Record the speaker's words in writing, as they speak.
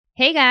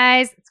Hey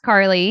guys, it's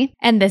Carly.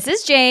 And this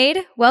is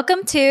Jade.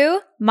 Welcome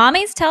to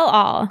Mommy's Tell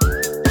All.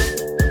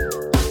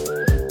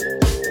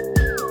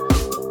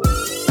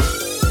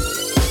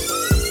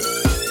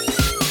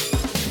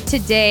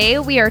 Today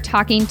we are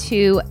talking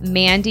to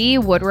Mandy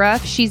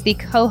Woodruff. She's the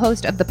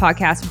co-host of the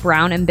podcast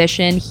Brown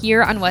Ambition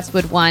here on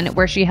Westwood One,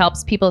 where she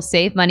helps people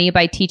save money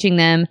by teaching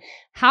them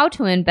how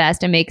to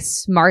invest and make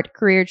smart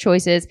career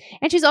choices.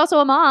 And she's also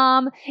a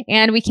mom,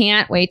 and we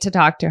can't wait to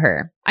talk to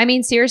her. I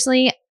mean,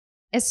 seriously,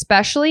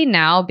 especially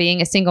now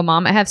being a single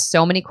mom, I have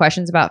so many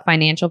questions about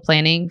financial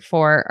planning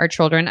for our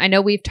children. I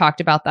know we've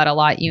talked about that a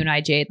lot, you and I,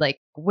 Jade, like,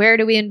 where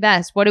do we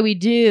invest? What do we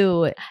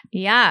do?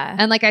 Yeah.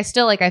 And I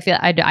feel,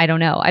 I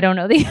don't know. I don't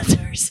know the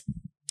answers.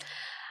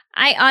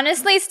 I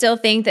honestly still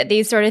think that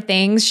these sort of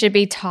things should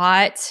be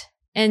taught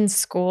in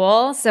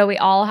school. So we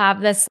all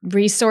have this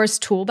resource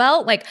tool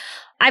belt. Like,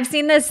 I've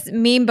seen this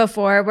meme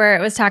before where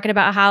it was talking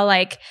about how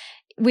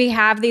we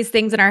have these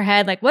things in our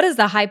head, like, what is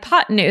the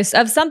hypotenuse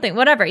of something,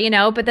 whatever,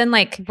 but then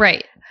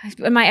Right.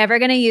 Am I ever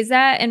going to use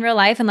that in real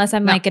life unless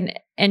I'm like an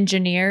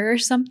engineer or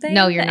something?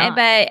 No, you're not.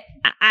 But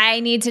I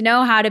need to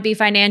know how to be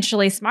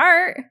financially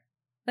smart.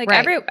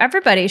 Right.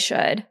 Everybody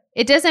should.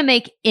 It doesn't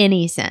make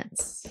any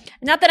sense.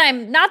 Not that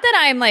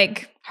I'm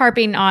like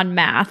harping on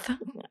math.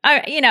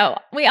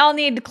 We all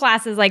need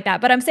classes like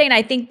that. But I'm saying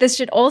I think this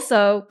should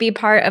also be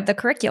part of the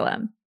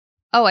curriculum.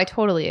 Oh, I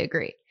totally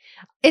agree.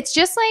 It's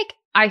just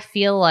I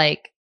feel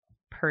like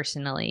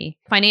personally,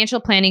 financial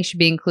planning should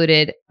be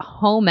included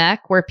home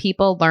ec, where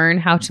people learn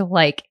how to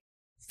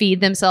feed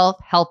themselves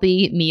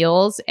healthy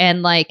meals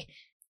and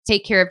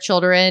take care of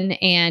children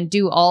and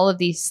do all of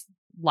these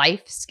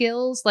life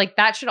skills.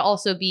 That should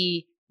also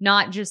be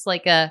not just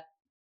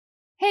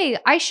hey,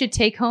 I should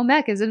take home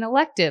ec as an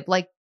elective.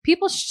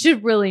 People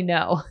should really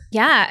know.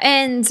 Yeah.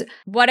 And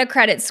what a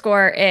credit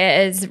score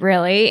is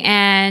really,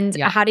 and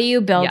how do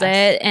you build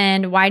it,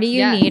 and why do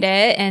you need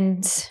it,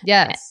 and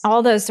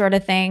all those sort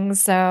of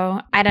things.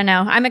 So I don't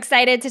know. I'm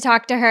excited to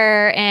talk to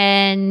her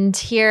and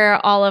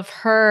hear all of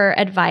her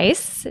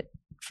advice,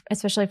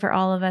 especially for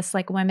all of us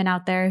women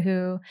out there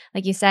who,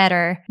 like you said,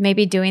 are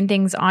maybe doing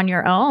things on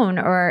your own.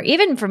 Or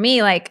even for me,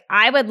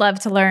 I would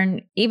love to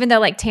learn, even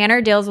though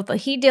Tanner deals with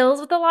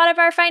a lot of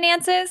our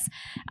finances.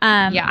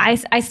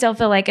 I still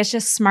feel like it's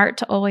just smart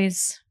to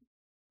always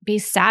be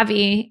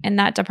savvy in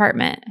that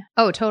department.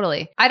 Oh,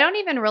 totally. I don't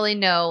even really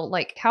know,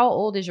 how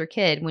old is your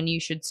kid when you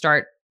should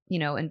start,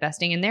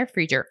 investing in their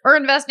future or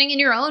investing in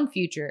your own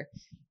future?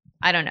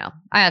 I don't know.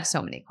 I have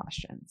so many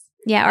questions.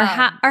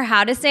 Yeah, or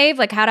how to save,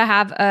 how to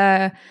have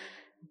a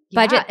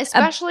budget,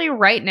 especially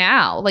right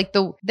now.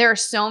 There are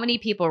so many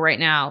people right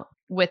now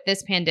with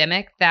this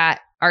pandemic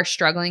that are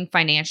struggling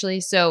financially.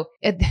 So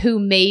who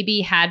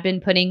maybe had been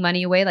putting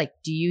money away,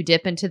 do you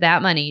dip into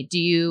that money? Do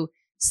you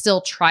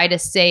still try to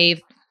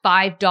save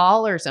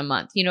 $5 a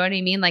month? You know what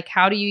I mean?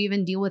 How do you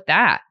even deal with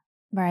that?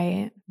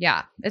 Right.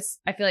 Yeah.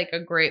 I feel like a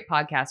great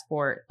podcast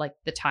for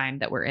the time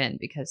that we're in,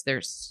 because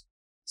there's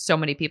so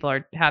many people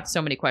have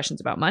so many questions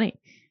about money.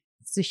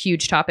 It's a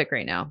huge topic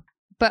right now.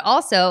 But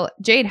also,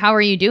 Jade, how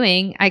are you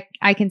doing?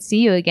 I can see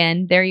you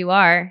again. There you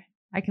are.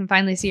 I can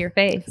finally see your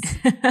face.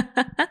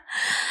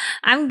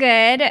 I'm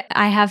good.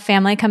 I have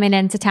family coming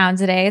into town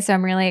today, so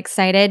I'm really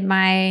excited.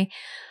 My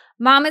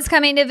mom is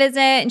coming to visit,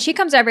 and she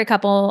comes every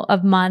couple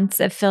of months,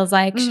 it feels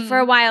like. Mm-hmm. For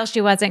a while, she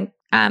wasn't.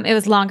 It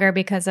was longer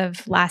because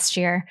of last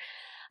year.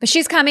 But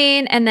she's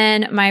coming, and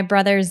then my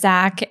brother,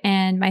 Zach,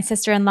 and my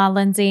sister-in-law,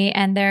 Lindsay,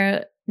 and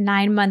their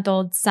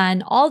 9-month-old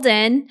son,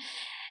 Alden.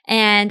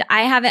 And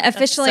I haven't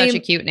officially— That's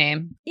such a cute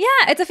name. Yeah,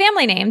 it's a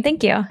family name.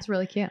 Thank you. It's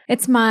really cute.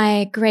 It's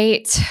my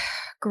great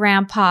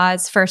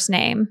grandpa's first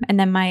name, and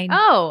then my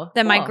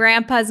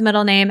grandpa's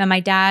middle name and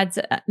my dad's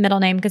middle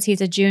name, because he's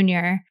a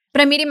junior.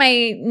 But I'm meeting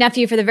my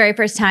nephew for the very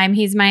first time.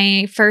 He's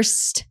my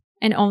first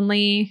and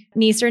only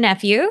niece or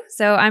nephew.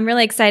 So I'm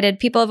really excited.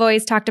 People have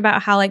always talked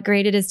about how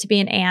great it is to be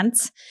an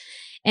aunt.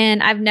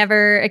 And I've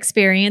never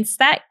experienced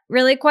that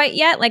really quite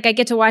yet. I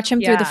get to watch him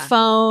through the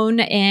phone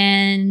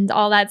and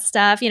all that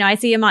stuff. I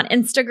see him on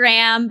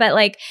Instagram, but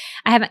I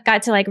haven't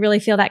got to really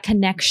feel that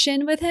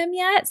connection with him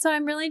yet. So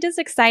I'm really just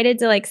excited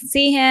to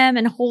see him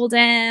and hold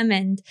him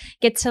and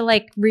get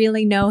to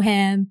really know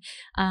him.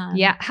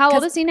 How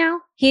old is he now?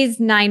 He's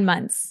 9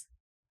 months.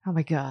 Oh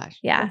my gosh.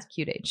 Yeah. That's a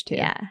cute age too.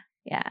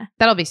 Yeah.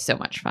 That'll be so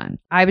much fun.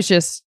 I was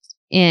just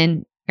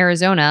in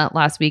Arizona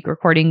last week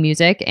recording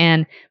music,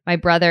 and my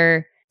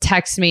brother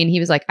texted me and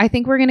he was like, I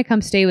think we're going to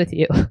come stay with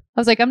you. I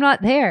was like, I'm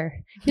not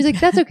there. He's like,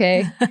 that's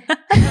okay.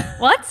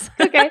 What?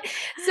 Okay.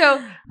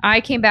 So I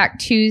came back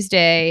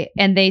Tuesday,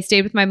 and they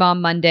stayed with my mom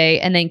Monday,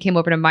 and then came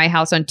over to my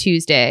house on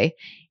Tuesday.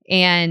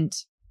 And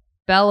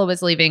Bella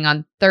was leaving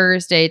on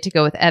Thursday to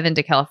go with Evan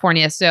to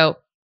California. So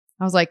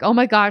I was like, oh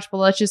my gosh,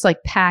 well, let's just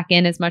pack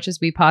in as much as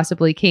we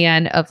possibly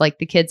can of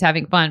the kids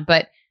having fun.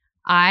 But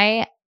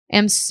I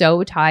am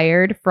so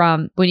tired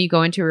from when you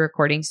go into a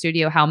recording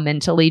studio, how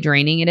mentally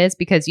draining it is,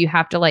 because you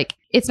have to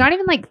it's not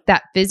even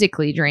that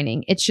physically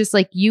draining. It's just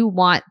you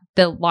want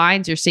the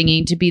lines you're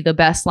singing to be the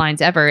best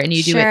lines ever, and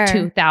you do it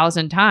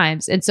 2,000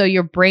 times. And so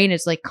your brain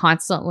is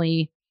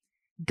constantly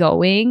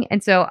going.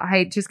 And so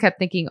I just kept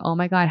thinking, oh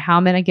my God, how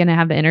am I going to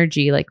have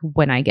energy like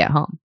when I get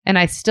home? And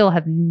I still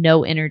have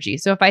no energy.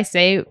 So if I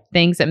say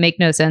things that make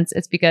no sense,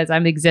 it's because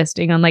I'm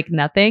existing on like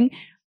nothing.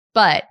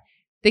 But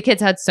the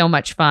kids had so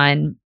much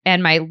fun.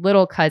 And my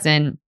little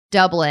cousin,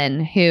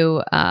 Dublin,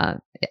 who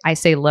I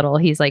say little,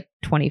 he's like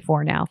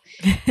 24 now,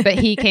 but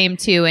he came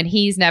too, and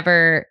he's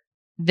never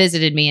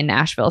visited me in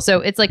Nashville. So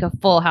it's like a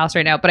full house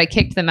right now, but I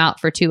kicked them out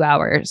for 2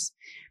 hours.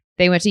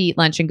 They went to eat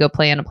lunch and go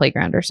play on a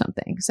playground or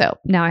something. So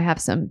now I have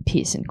some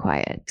peace and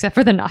quiet, except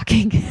for the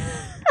knocking.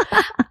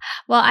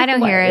 Well, I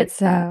don't hear it,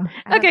 so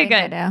okay,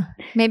 good.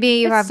 Maybe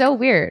you have so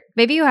weird.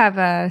 Maybe you have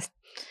a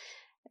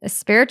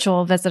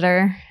spiritual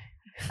visitor.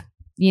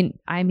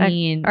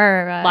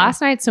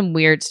 Last night some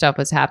weird stuff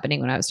was happening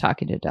when I was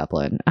talking to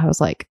Dublin. I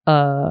was like,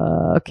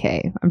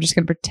 okay, I'm just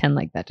gonna pretend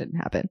like that didn't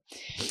happen.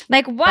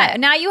 Like what? But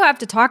now you have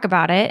to talk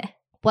about it.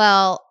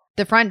 Well,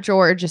 the front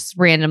door just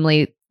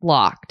randomly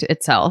locked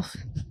itself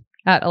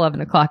at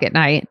 11 o'clock at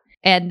night.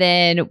 And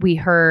then we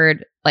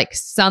heard like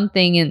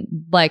something in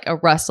like a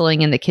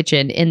rustling in the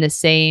kitchen in the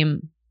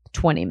same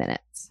 20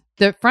 minutes.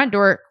 The front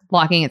door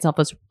locking itself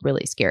was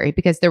really scary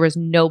because there was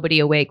nobody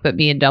awake but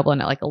me and Dublin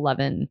at like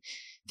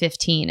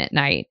 11:15 at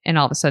night. And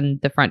all of a sudden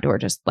the front door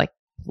just like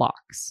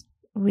locks.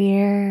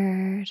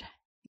 Weird.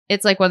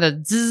 It's like one of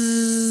the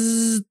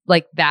zzz,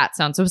 like that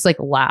sound. So it was like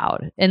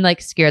loud and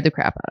like scared the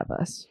crap out of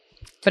us.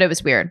 But it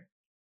was weird.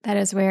 That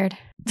is weird.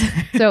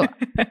 So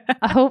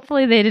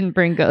hopefully they didn't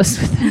bring ghosts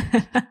with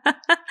them.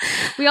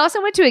 We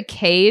also went to a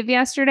cave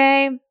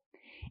yesterday,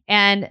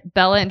 and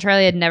Bella and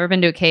Charlie had never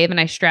been to a cave, and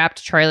I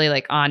strapped Charlie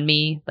like on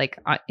me, like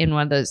in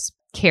one of those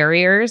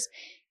carriers.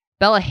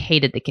 Bella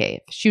hated the cave.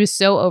 She was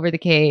so over the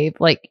cave.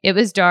 Like it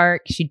was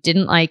dark. She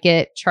didn't like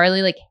it.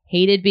 Charlie like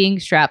hated being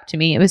strapped to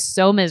me. It was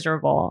so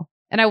miserable.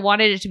 And I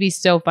wanted it to be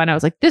so fun. I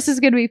was like, this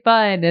is going to be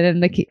fun.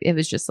 And then it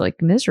was just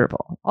like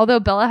miserable. Although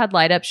Bella had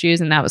light up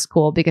shoes, and that was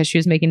cool because she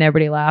was making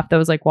everybody laugh that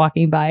was like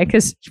walking by,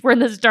 because we're in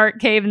this dark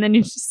cave and then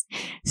you just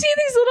see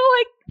these little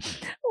like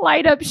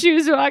light up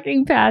shoes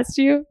walking past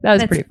you.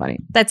 That's pretty funny.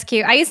 That's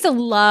cute. I used to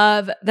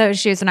love those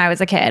shoes when I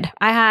was a kid.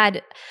 I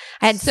had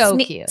so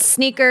cute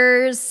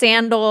sneakers,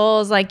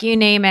 sandals, like you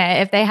name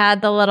it. If they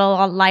had the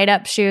little light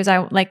up shoes,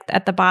 I like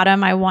at the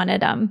bottom, I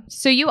wanted them.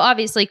 So you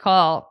obviously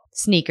call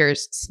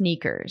sneakers.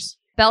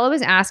 Bella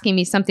was asking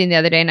me something the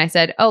other day, and I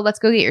said, oh, let's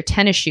go get your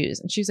tennis shoes.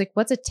 And she was like,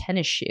 what's a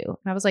tennis shoe? And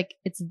I was like,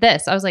 it's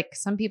this. I was like,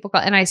 some people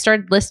call, and I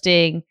started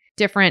listing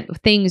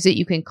different things that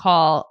you can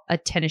call a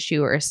tennis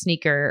shoe or a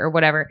sneaker or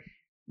whatever.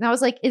 And I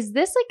was like, is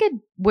this like a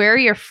where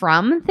you're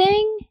from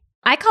thing?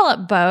 I call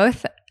it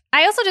both.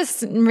 I also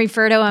just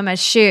refer to them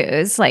as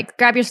shoes. Like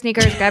grab your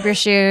sneakers, grab your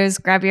shoes,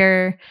 grab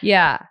your...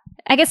 Yeah.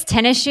 I guess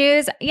tennis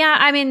shoes. Yeah,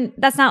 I mean,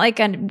 that's not like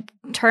a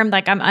term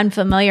like I'm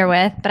unfamiliar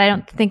with, but I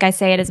don't think I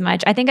say it as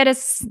much. I think I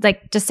just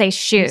say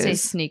shoes. You say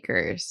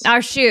sneakers.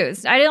 Or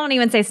shoes. I don't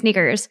even say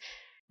sneakers.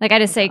 Like I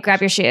just say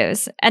grab your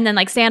shoes. And then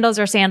like sandals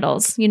are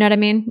sandals. You know what I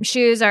mean?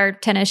 Shoes are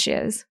tennis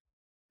shoes.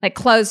 Like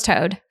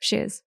closed-toed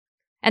shoes.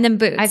 And then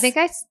boots. I think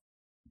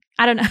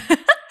I don't know.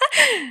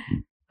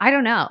 I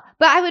don't know.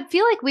 But I would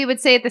feel like we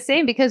would say it the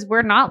same because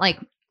we're not like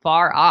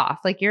far off.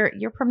 Like you're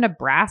from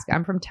Nebraska.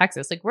 I'm from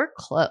Texas. Like we're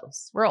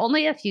close. We're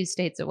only a few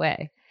states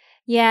away.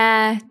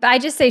 Yeah. But I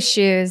just say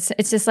shoes.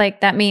 It's just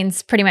like that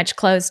means pretty much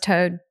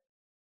closed-toed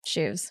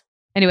shoes.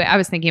 Anyway, I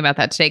was thinking about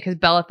that today because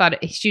Bella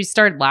thought she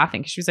started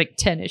laughing because she was like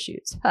tennis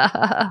shoes.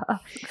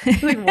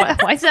 Like,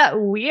 what? Why is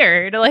that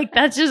weird? Like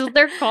that's just what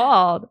they're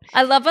called.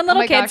 I love when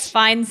little kids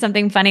find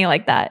something funny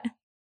like that.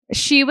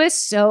 She was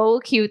so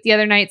cute the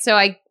other night. So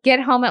I get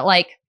home at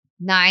like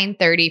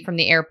 9:30 from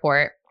the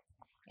airport,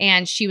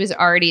 and she was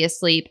already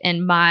asleep.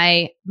 And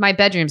my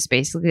bedroom's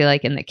basically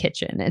like in the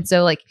kitchen. And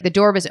so like the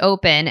door was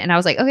open, and I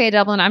was like, okay,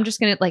 Dublin, I'm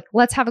just going to like,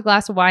 let's have a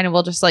glass of wine and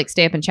we'll just like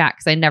stay up and chat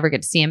because I never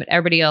get to see him. But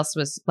everybody else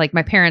was like,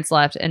 my parents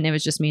left and it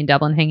was just me and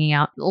Dublin hanging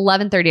out.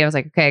 11:30, I was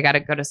like, okay, I got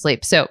to go to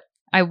sleep. So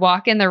I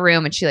walk in the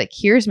room and she like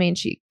hears me and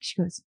she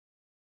goes,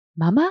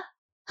 Mama?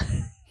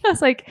 I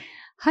was like,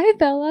 hi,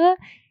 Bella.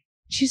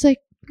 She's like,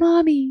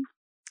 Mommy,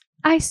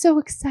 I'm so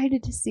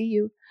excited to see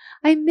you.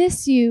 I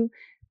miss you,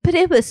 but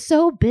it was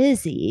so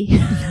busy. I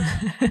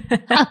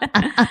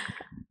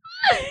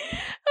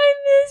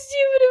missed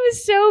you, but it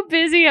was so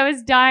busy. I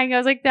was dying. I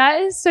was like,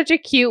 that is such a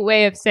cute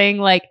way of saying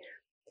like,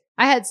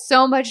 I had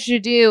so much to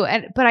do,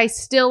 but I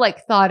still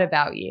like thought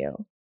about you.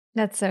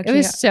 That's so cute. It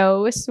was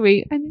so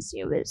sweet. I miss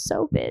you, but it's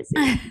so busy.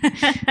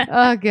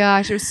 Oh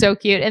gosh, it was so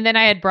cute. And then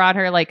I had brought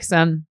her like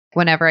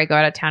whenever I go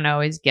out of town, I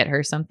always get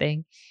her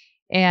something.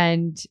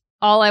 And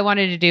all I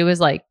wanted to do was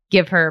like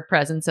give her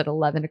presents at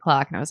 11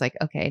 o'clock. And I was like,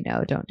 okay,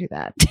 no, don't do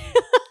that.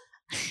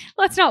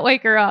 Let's not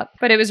wake her up.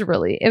 But it was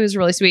really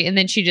sweet. And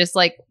then she just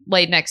like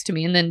laid next to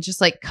me and then just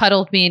like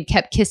cuddled me and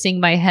kept kissing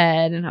my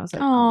head. And I was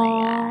like, oh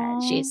my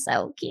God, she's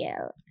so cute.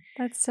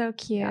 That's so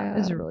cute. Yeah, it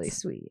was really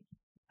sweet.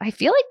 I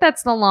feel like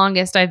that's the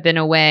longest I've been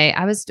away.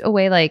 I was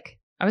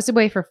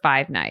away for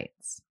 5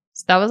 nights.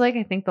 So that was like,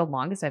 I think the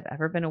longest I've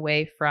ever been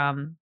away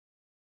from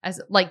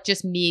as like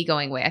just me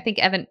going away. I think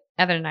Evan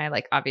and I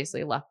like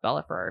obviously left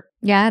Bella for.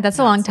 Yeah, that's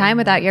a long time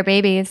without your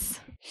babies.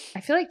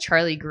 I feel like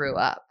Charlie grew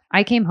up.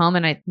 I came home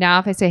and now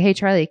if I say, hey,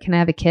 Charlie, can I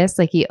have a kiss?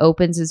 Like he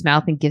opens his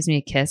mouth and gives me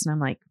a kiss. And I'm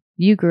like,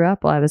 you grew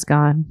up while I was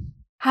gone.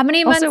 How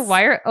many months? Also,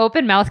 why are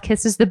open mouth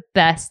kisses the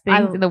best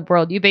thing in the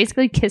world? You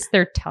basically kiss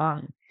their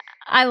tongue.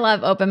 I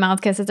love open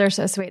mouth kisses. They're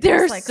so sweet.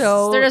 They're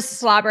they're just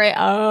slobbery.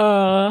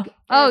 Oh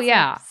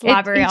yeah.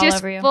 Slobbery all just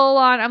over you. Full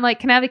on. I'm like,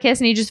 can I have a kiss?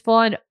 And he just full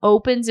on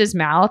opens his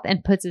mouth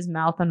and puts his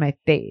mouth on my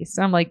face.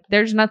 I'm like,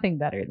 there's nothing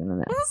better than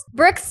this.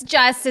 Brooks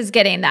just is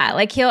getting that.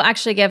 Like he'll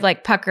actually give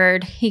like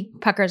he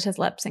puckers his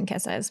lips and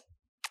kisses.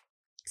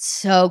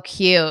 So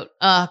cute.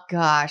 Oh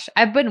gosh.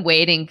 I've been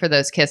waiting for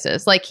those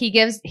kisses. Like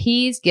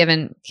he's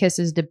given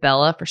kisses to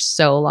Bella for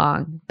so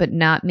long, but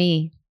not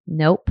me.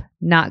 Nope.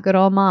 Not good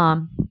old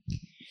mom.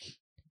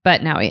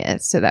 But now he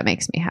is. So that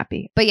makes me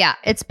happy. But yeah,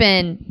 it's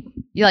been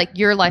like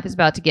your life is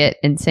about to get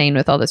insane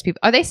with all those people.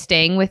 Are they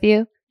staying with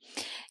you?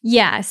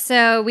 Yeah.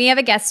 So we have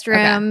a guest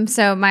room. Okay.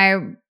 So my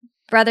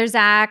brother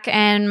Zach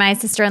and my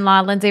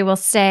sister-in-law Lindsay will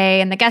stay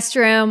in the guest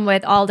room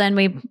with Alden.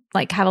 We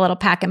like have a little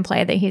pack and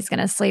play that he's going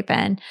to sleep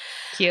in.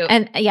 Cute.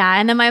 And yeah,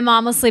 and then my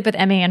mom will sleep with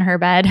Emmy in her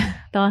bed.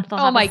 They'll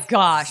oh my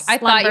gosh. I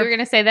thought you were going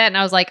to say that and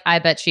I was like, I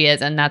bet she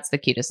is. And that's the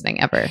cutest thing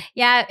ever.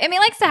 Yeah. Emmy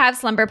likes to have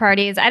slumber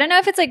parties. I don't know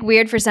if it's like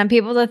weird for some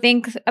people to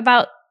think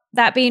about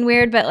that being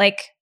weird, but like,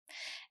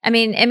 I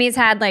mean, Emmy's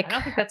had like, I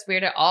don't think that's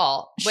weird at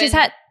all.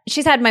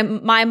 She's had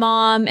my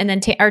mom and then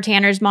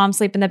Tanner's mom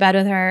sleep in the bed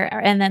with her,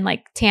 and then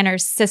like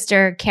Tanner's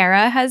sister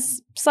Kara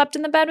has slept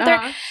in the bed with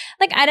her.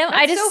 Like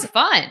That's so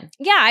fun.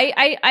 Yeah,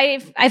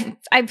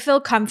 I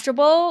feel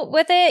comfortable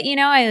with it. You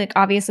know, I like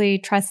obviously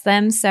trust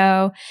them.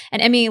 So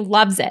and Emmy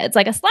loves it. It's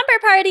like a slumber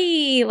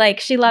party. Like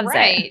she loves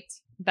it.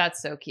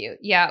 That's so cute.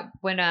 Yeah,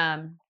 when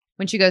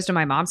she goes to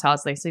my mom's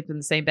house, they sleep in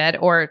the same bed.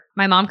 Or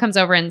my mom comes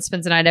over and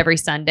spends the night every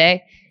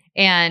Sunday,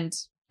 and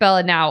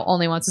Bella now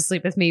only wants to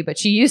sleep with me, but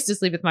she used to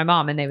sleep with my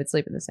mom and they would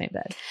sleep in the same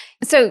bed.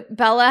 So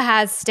Bella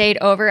has stayed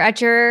over at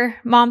your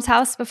mom's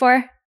house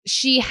before?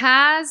 She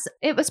has.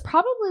 It was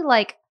probably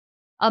like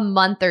a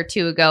month or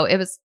two ago. It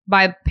was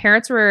my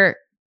parents were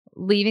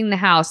leaving the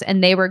house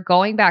and they were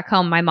going back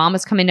home. My mom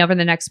was coming over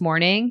the next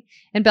morning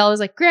and Bella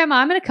was like, Grandma,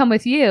 I'm going to come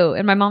with you.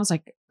 And my mom was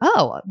like,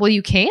 oh, well,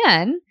 you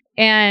can.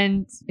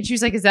 And she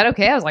was like, is that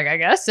okay? I was like, I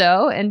guess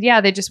so. And yeah,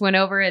 they just went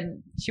over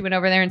and she went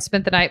over there and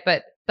spent the night.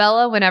 But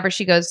Bella, whenever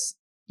she goes,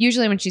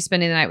 usually when she's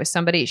spending the night with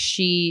somebody,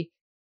 she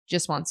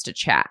just wants to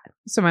chat.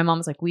 So my mom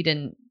was like, we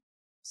didn't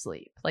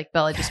sleep. Like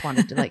Bella just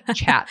wanted to like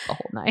chat the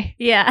whole night.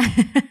 Yeah.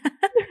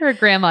 Her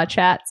grandma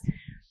chats.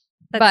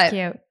 That's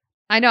cute.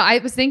 I know. I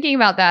was thinking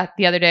about that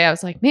the other day. I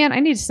was like, man,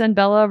 I need to send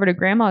Bella over to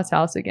grandma's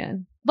house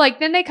again. Like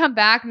then they come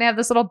back and they have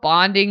this little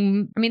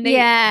bonding. I mean, they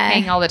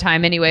hang all the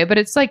time anyway, but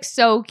it's like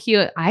so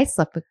cute. I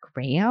slept with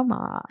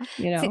grandma,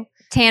 you know?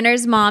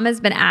 Tanner's mom has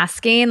been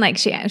asking, like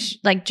she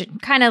like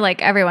kind of like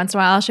every once in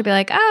a while, she'll be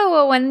like, oh,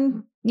 well,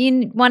 when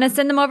you want to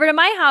send them over to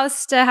my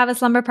house to have a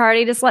slumber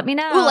party, just let me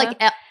know. Ooh,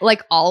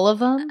 like all of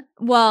them?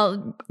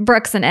 Well,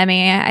 Brooks and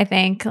Emmy, I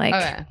think. Like,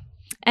 okay.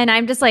 And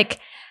I'm just like,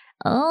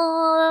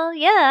 oh,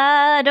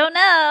 yeah, I don't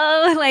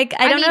know. Like,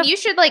 I don't know. You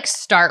should like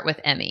start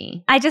with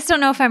Emmy. I just don't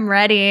know if I'm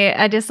ready.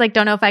 I just like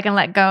don't know if I can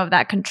let go of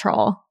that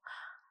control.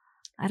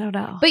 I don't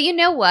know. But you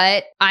know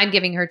what? I'm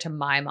giving her to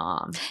my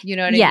mom. You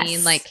know what I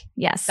mean? Like,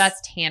 yes,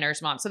 that's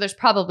Tanner's mom. So there's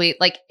probably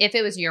like, if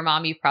it was your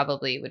mom, you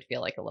probably would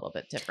feel like a little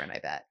bit different, I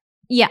bet.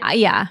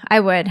 Yeah, I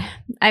would.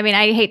 I mean,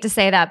 I hate to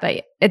say that,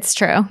 but it's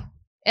true.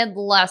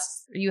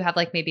 Unless you have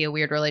like maybe a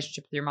weird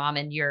relationship with your mom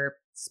and your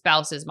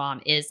spouse's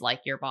mom is like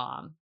your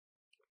mom.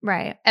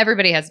 Right.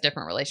 Everybody has a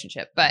different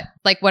relationship. But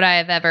like would I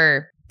have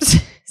ever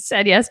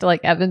said yes to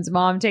like Evan's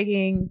mom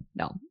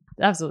no,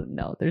 absolutely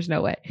no. There's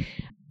no way.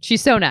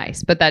 She's so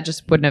nice, but that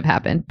just wouldn't have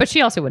happened. But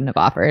she also wouldn't have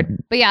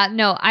offered. But yeah,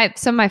 no,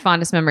 some of my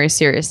fondest memories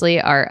seriously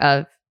are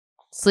of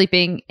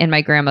sleeping in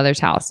my grandmother's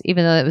house,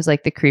 even though it was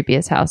like the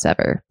creepiest house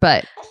ever.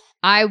 But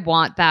I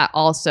want that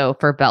also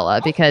for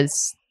Bella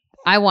because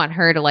I want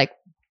her to like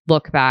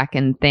look back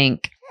and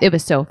think it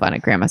was so fun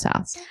at grandma's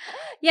house.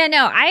 Yeah,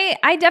 no,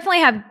 I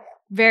definitely have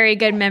very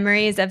good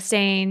memories of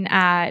staying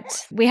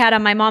we had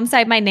on my mom's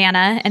side, my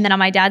Nana, and then on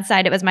my dad's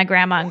side, it was my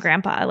grandma and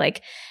grandpa.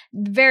 Like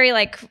very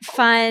like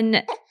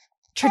fun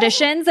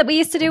traditions that we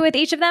used to do with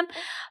each of them.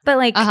 But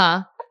like,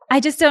 I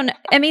just don't,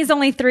 Emmy's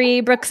only 3,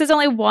 Brooks is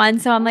only 1.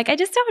 So I'm like, I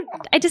just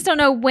don't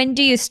know, when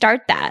do you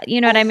start that? You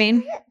know what I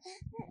mean?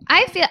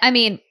 I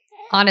mean,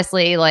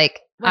 honestly, like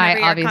I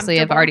obviously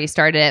have already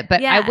started it,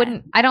 but I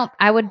wouldn't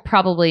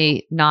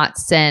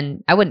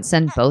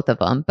send both of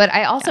them, but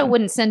I also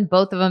wouldn't send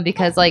both of them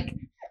because like,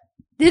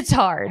 it's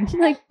hard.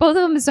 Like both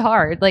of them is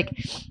hard. Like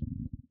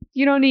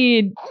you don't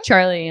need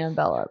Charlie and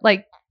Bella.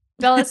 Like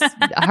Bella's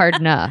hard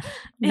enough.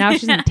 Now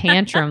she's in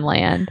tantrum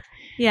land.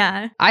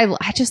 Yeah. I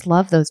just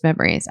love those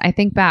memories. I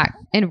think back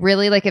and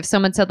really like if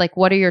someone said like,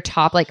 what are your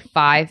top like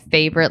 5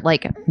 favorite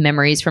like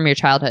memories from your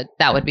childhood?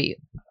 That would be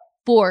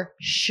for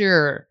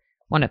sure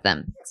one of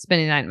them.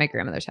 Spending the night at my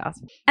grandmother's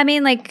house. I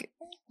mean, like,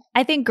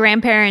 I think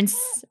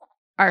grandparents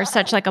are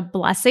such like a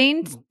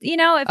blessing,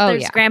 if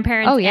there's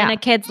grandparents in a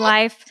kid's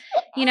life,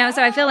 so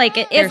I feel like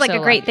it is like a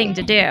great thing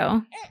to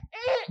do.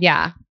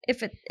 Yeah.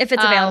 If it's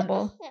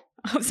available.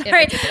 Oh,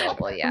 sorry. If it's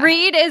available, yeah.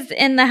 Reed is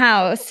in the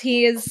house.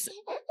 He is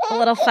a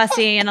little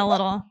fussy and a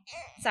little,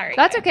 sorry.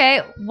 That's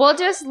okay. We'll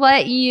just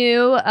let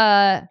you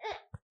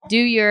do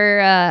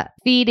your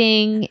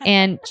feeding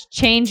and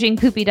changing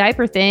poopy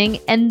diaper thing.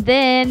 And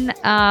then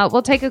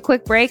we'll take a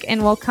quick break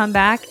and we'll come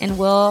back and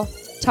we'll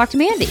talk to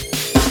Mandy.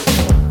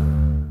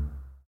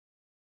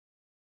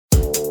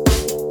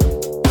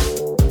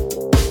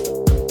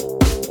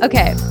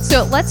 Okay,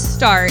 so let's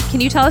start. Can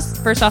you tell us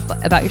first off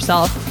about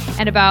yourself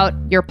and about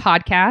your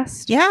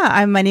podcast?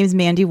 Yeah, my name is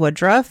Mandy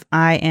Woodruff.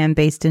 I am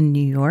based in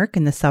New York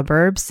in the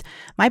suburbs.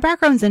 My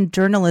background's in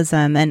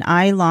journalism, and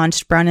I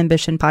launched Brown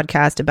Ambition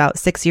podcast about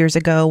 6 years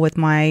ago with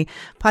my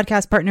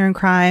podcast partner in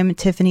crime,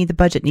 Tiffany the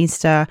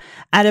Budgetnista,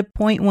 at a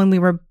point when we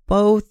were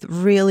both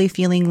really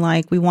feeling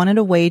like we wanted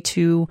a way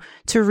to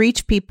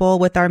reach people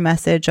with our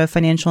message of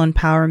financial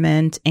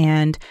empowerment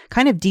and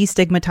kind of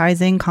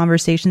destigmatizing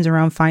conversations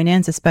around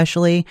finance,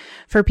 especially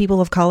for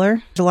people of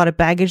color. There's a lot of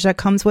baggage that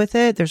comes with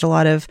it. There's a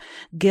lot of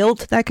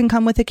guilt that can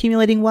come with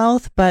accumulating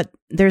wealth, but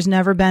there's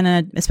never been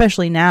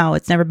especially now,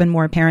 it's never been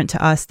more apparent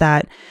to us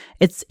that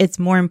it's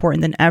more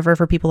important than ever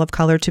for people of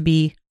color to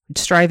be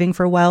striving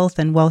for wealth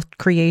and wealth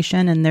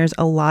creation. And there's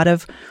a lot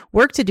of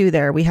work to do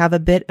there. We have a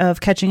bit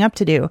of catching up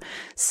to do.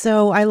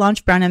 So I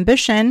launched Brown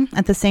Ambition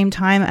at the same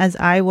time as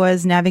I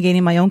was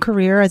navigating my own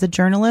career as a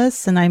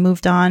journalist. And I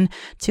moved on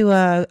to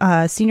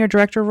a senior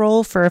director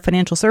role for a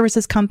financial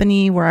services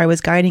company where I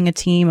was guiding a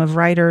team of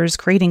writers,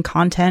 creating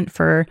content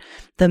for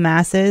the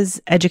masses,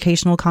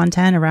 educational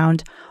content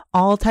around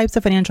all types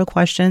of financial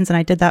questions. And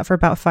I did that for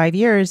about 5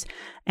 years.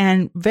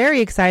 And very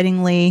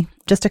excitingly,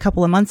 just a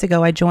couple of months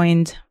ago, I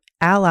joined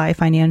Ally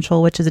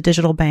Financial, which is a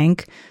digital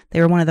bank. They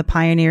were one of the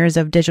pioneers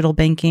of digital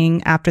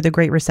banking after the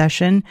Great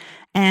Recession.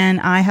 And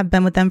I have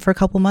been with them for a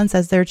couple months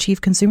as their chief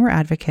consumer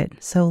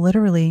advocate. So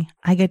literally,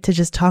 I get to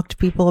just talk to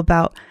people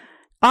about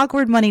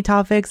awkward money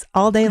topics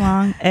all day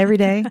long, every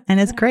day.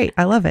 And it's great.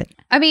 I love it.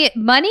 I mean,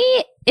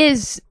 money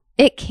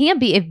it can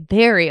be a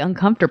very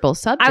uncomfortable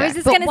subject. I was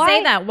just going to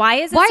say that. Why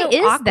is it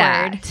so awkward?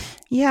 That?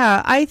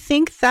 Yeah, I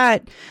think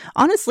that,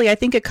 honestly, I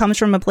think it comes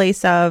from a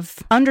place of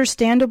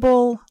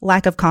understandable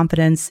lack of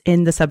confidence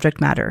in the subject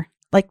matter.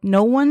 Like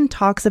no one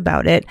talks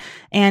about it.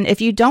 And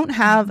if you don't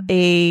have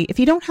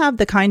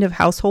the kind of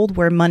household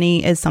where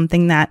money is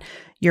something that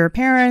your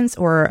parents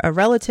or a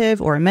relative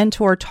or a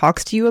mentor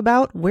talks to you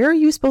about, where are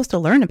you supposed to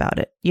learn about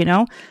it?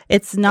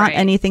 It's not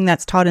anything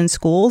that's taught in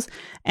schools.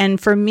 And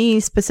for me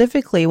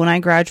specifically, when I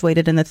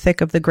graduated in the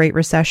thick of the Great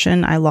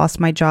Recession, I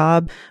lost my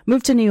job,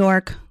 moved to New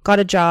York, got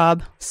a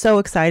job, so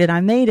excited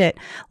I made it,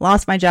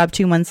 lost my job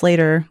 2 months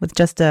later with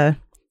just a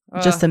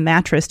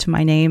mattress to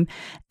my name.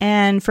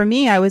 And for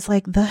me, I was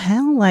like, the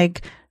hell,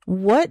 like,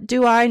 what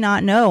do I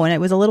not know? And it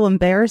was a little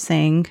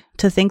embarrassing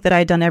to think that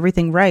I'd done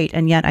everything right,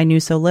 and yet I knew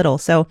so little.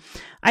 So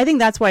I think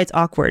that's why it's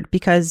awkward,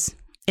 because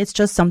it's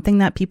just something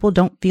that people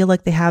don't feel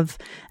like they have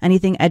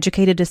anything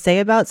educated to say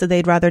about, so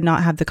they'd rather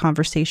not have the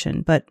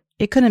conversation. But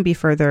it couldn't be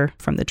further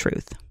from the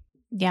truth.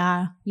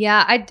 Yeah.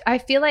 Yeah, I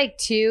feel like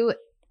too,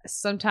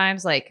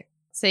 sometimes like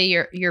say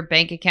your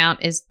bank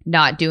account is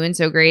not doing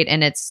so great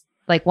and it's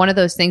like one of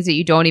those things that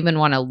you don't even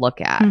want to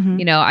look at.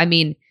 Mm-hmm. I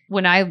mean,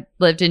 when I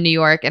lived in New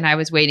York and I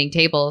was waiting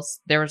tables,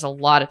 there was a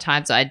lot of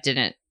times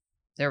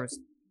there was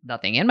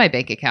nothing in my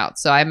bank account.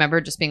 So I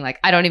remember just being like,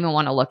 I don't even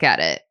want to look at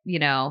it,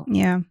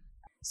 Yeah.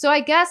 So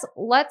I guess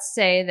let's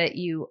say that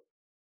you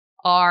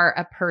are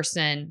a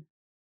person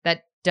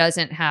that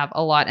doesn't have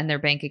a lot in their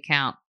bank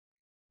account.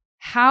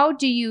 How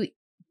do you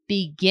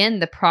begin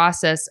the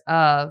process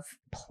of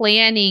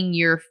planning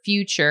your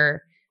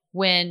future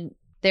when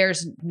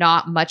there's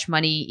not much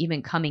money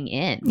even coming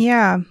in?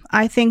 Yeah,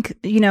 I think,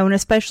 and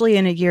especially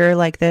in a year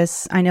like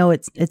this, I know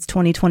it's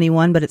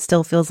 2021, but it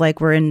still feels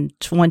like we're in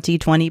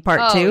 2020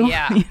 part 2,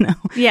 yeah.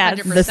 Yeah,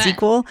 100%. The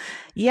sequel.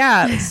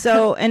 Yeah.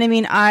 So, and I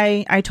mean,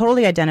 I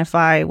totally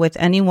identify with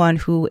anyone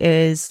who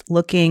is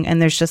looking and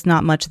there's just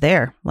not much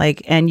there.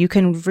 Like, and you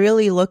can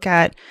really look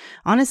at,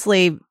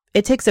 honestly,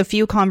 it takes a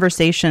few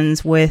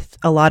conversations with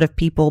a lot of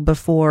people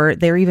before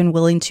they're even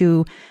willing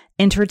to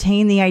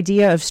entertain the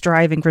idea of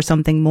striving for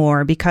something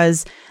more,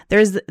 because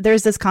there's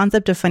this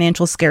concept of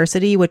financial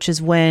scarcity, which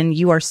is when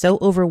you are so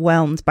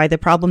overwhelmed by the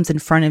problems in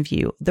front of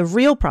you, the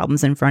real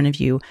problems in front of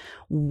you.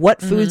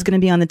 What food's going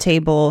to be on the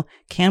table?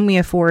 Can we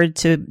afford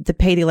to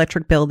pay the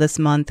electric bill this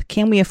month?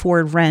 Can we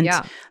afford rent?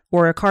 Yeah.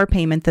 Or a car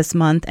payment this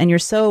month, and you're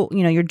so,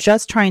 you're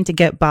just trying to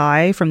get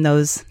by from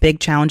those big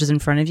challenges in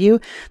front of you,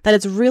 that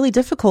it's really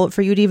difficult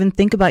for you to even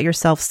think about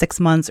yourself 6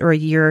 months or a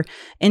year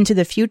into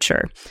the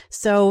future.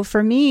 So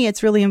for me,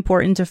 it's really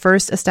important to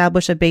first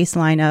establish a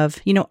baseline of,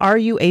 are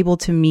you able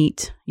to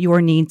meet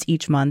your needs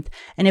each month?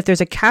 And if there's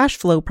a cash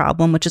flow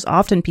problem, which is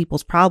often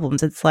people's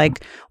problems, it's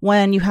like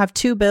when you have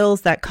 2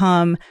 bills that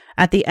come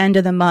at the end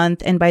of the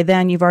month, and by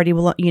then you've already,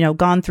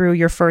 gone through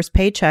your first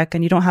paycheck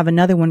and you don't have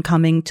another one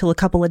coming till a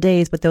couple of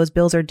days, but those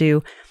bills are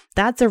due.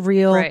 That's a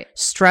real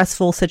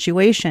stressful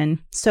situation.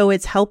 So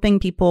it's helping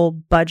people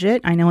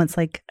budget. I know it's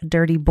like a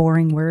dirty,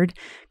 boring word,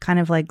 kind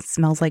of like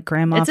smells like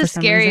grandma. It's a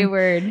scary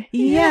word.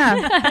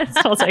 Yeah. It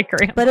smells like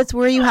grandma. But it's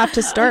where you have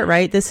to start,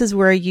 right? This is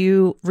where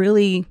you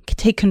really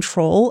take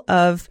control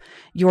of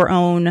your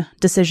own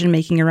decision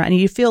making around, and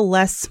you feel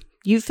less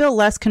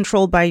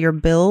controlled by your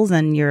bills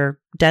and your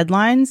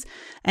deadlines.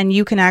 And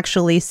you can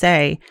actually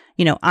say,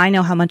 I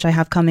know how much I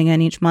have coming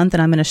in each month,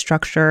 and I'm going to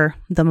structure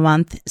the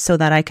month so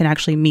that I can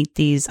actually meet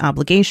these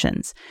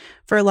obligations.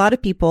 For a lot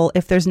of people,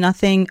 if there's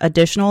nothing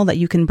additional that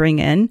you can bring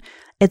in,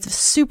 it's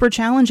super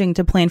challenging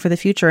to plan for the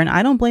future. And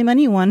I don't blame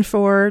anyone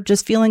for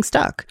just feeling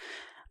stuck.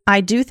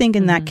 I do think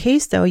in that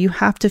case, though, you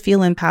have to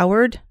feel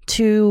empowered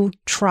to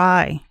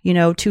try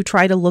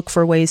to look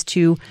for ways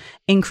to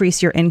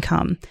increase your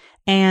income.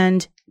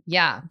 And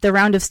the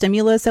round of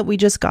stimulus that we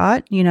just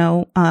got,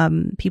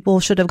 people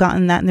should have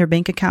gotten that in their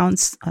bank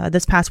accounts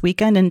this past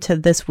weekend into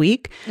this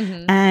week.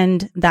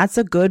 And that's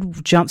a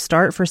good jump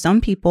start for some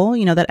people.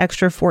 That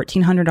extra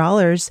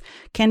 $1,400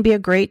 can be a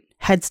great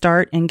head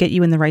start and get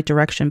you in the right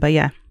direction. But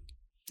you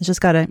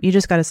just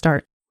gotta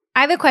start. I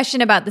have a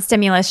question about the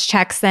stimulus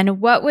checks then.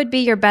 What would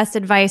be your best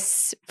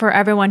advice for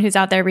everyone who's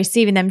out there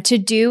receiving them to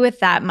do with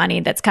that money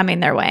that's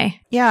coming their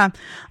way? Yeah.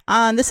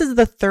 This is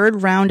the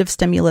third round of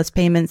stimulus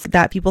payments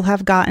that people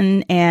have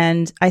gotten.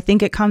 And I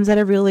think it comes at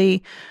a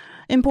really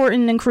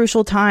important and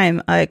crucial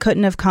time. It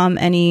couldn't have come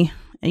any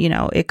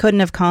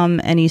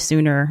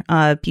sooner.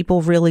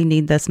 People really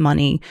need this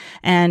money,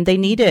 and they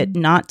need it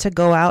not to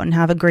go out and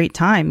have a great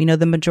time.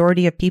 The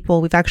majority of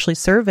people, we've actually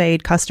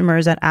surveyed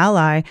customers at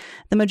Ally,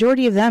 the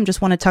majority of them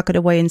just want to tuck it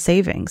away in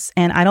savings.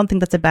 And I don't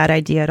think that's a bad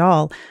idea at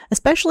all,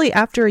 especially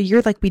after a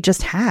year like we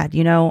just had.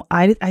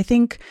 I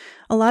think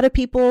a lot of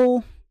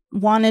people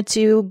wanted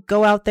to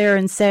go out there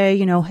and say,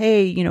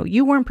 hey,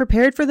 you weren't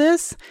prepared for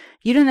this.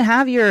 You didn't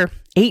have your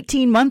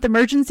 18-month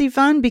emergency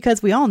fund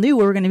because we all knew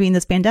we were going to be in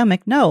this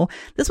pandemic. No,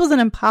 this was an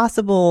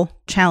impossible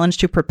challenge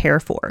to prepare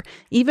for.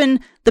 Even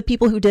the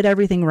people who did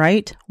everything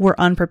right were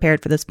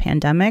unprepared for this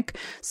pandemic.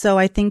 So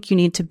I think you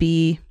need to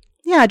be,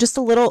 just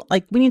a little,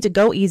 we need to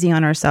go easy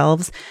on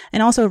ourselves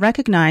and also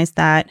recognize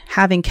that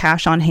having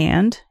cash on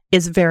hand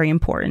is very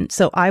important.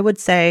 So I would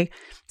say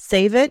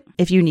save it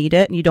if you need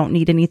it and you don't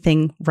need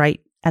anything right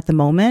at the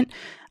moment.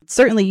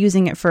 Certainly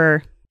using it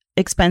for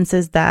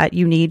expenses that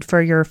you need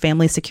for your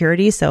family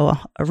security. So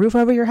a roof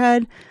over your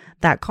head,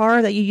 that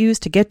car that you use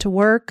to get to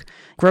work,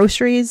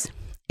 groceries.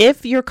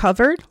 If you're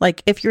covered,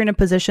 if you're in a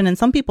position, and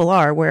some people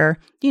are, where,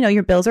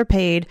 your bills are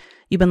paid,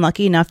 you've been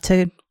lucky enough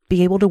to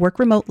be able to work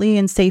remotely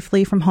and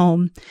safely from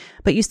home,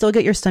 but you still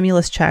get your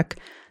stimulus check,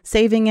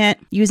 saving it,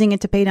 using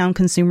it to pay down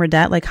consumer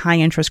debt, like high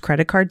interest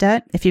credit card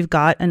debt. If you've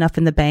got enough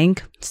in the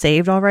bank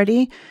saved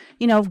already,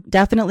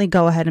 definitely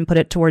go ahead and put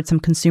it towards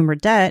some consumer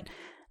debt.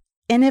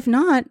 And if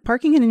not,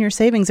 parking it in your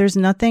savings, there's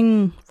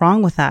nothing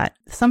wrong with that.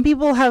 Some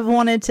people have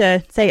wanted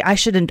to say, I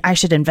should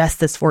invest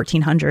this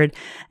 $1,400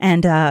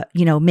 and,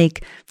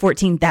 make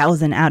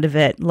 $14,000 out of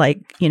it.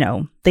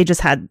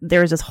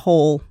 There's this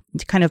whole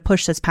kind of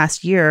push this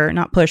past year,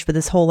 not push, but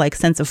this whole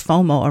sense of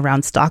FOMO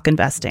around stock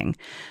investing.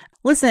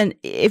 Listen,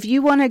 if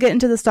you want to get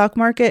into the stock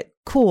market,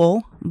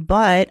 cool.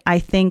 But I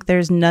think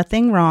there's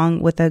nothing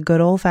wrong with a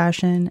good old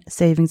fashioned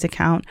savings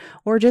account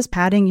or just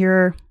padding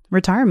your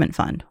retirement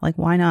fund.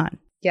 Why not?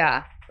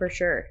 Yeah, for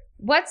sure.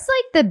 What's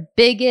the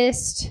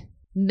biggest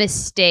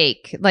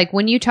mistake?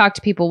 When you talk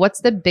to people,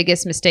 what's the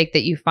biggest mistake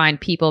that you find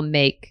people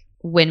make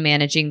when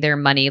managing their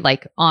money,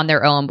 on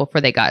their own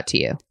before they got to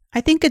you?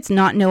 I think it's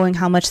not knowing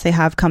how much they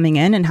have coming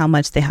in and how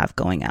much they have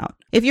going out.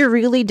 If you're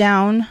really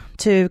down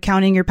to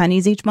counting your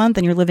pennies each month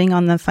and you're living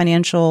on the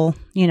financial,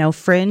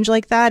 fringe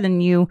like that,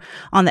 and you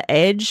on the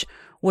edge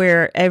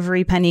where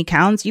every penny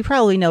counts, you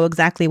probably know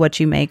exactly what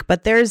you make.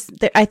 But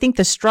I think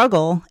the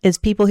struggle is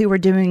people who are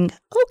doing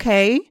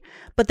okay,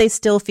 but they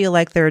still feel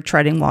like they're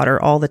treading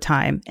water all the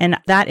time. And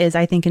that is,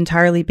 I think,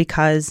 entirely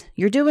because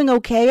you're doing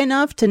okay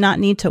enough to not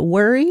need to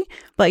worry,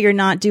 but you're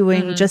not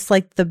doing just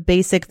the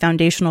basic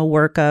foundational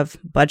work of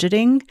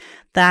budgeting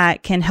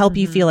that can help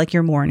you feel like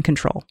you're more in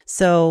control.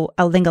 So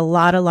I think a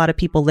lot of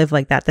people live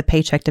like that, the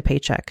paycheck to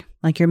paycheck.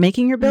 You're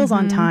making your bills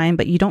on time,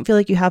 but you don't feel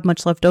like you have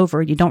much left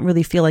over. You don't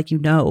really feel like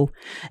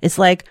It's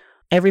like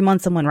every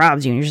month someone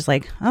robs you and you're just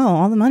like, oh,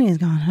 all the money is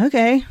gone.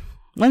 Okay.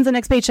 When's the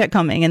next paycheck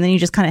coming? And then you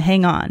just kind of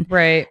hang on.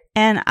 Right.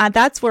 And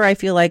that's where I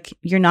feel like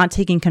you're not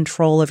taking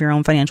control of your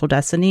own financial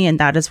destiny. And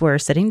that is where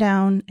sitting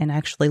down and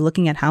actually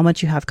looking at how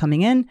much you have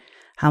coming in,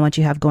 how much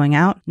you have going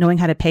out, knowing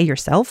how to pay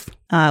yourself,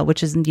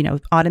 which is,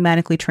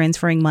 automatically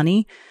transferring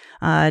money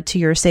to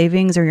your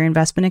savings or your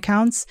investment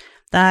accounts.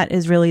 That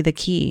is really the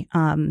key.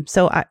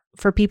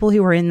 For people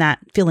who are in that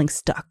feeling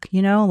stuck,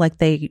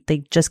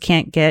 they just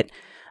can't get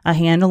a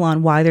handle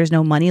on why there's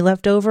no money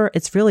left over,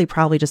 it's really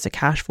probably just a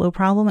cash flow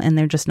problem, and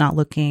they're just not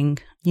looking,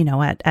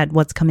 at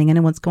what's coming in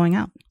and what's going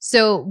out.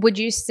 So would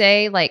you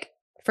say,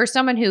 for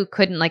someone who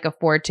couldn't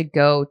afford to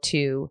go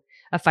to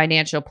a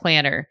financial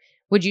planner,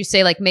 would you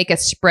say make a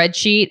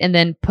spreadsheet and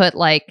then put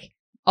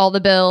all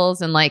the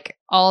bills and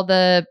all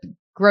the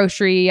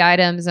grocery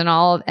items and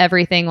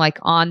everything like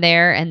on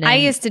there. And then I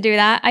used to do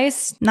that.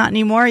 Not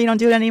anymore. You don't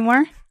do it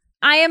anymore?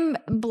 I am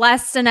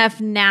blessed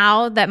enough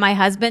now that my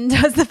husband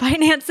does the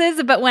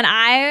finances, but when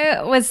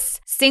I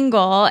was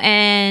single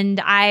and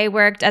I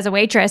worked as a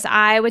waitress,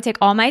 I would take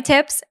all my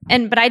tips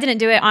but I didn't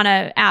do it on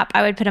an app.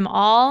 I would put them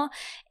all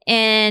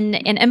in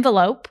an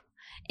envelope.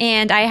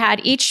 And I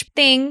had each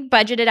thing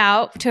budgeted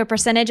out to a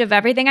percentage of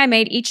everything I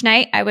made each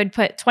night. I would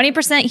put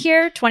 20%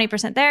 here,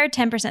 20% there,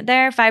 10%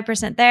 there,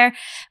 5% there,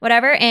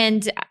 whatever.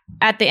 And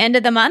at the end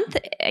of the month,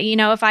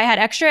 if I had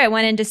extra, it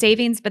went into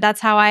savings, but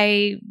that's how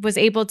I was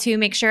able to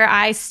make sure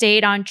I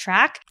stayed on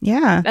track.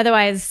 Yeah.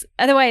 Otherwise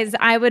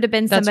I would have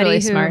been somebody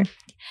really smart.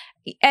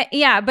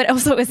 Yeah, but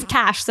also it was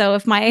cash. So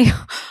if my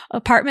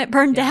apartment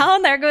burned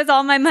down, there goes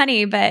all my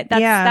money. But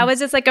that was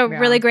just like a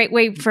really great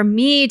way for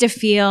me to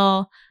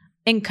feel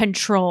in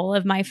control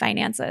of my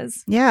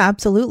finances. Yeah,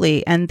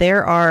 absolutely. And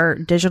there are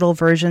digital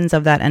versions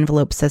of that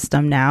envelope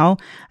system now.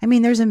 I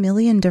mean, there's a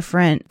million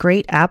different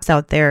great apps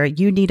out there.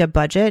 You Need a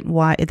Budget.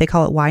 They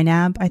call it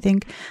YNAB, I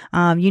think.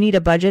 You Need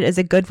a Budget is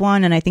a good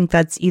one. And I think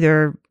that's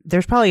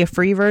there's probably a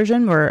free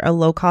version or a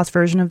low cost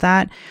version of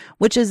that,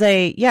 which is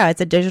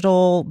it's a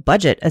digital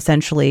budget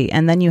essentially.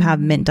 And then you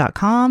have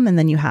mint.com, and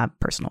then you have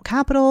Personal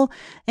Capital,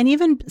 and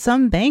even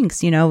some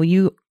banks,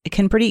 you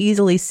can pretty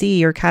easily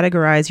see or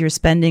categorize your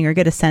spending or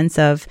get a sense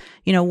of,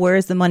 where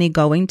is the money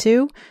going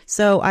to?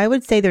 So I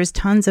would say there's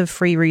tons of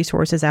free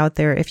resources out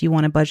there if you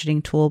want a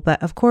budgeting tool.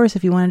 But of course,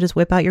 if you want to just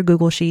whip out your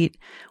Google Sheet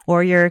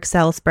or your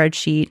Excel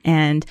spreadsheet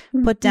and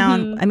put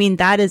down, I mean,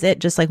 that is it.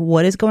 Just like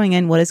what is going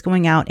in, what is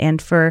going out.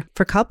 And for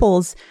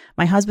couples,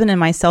 my husband and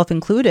myself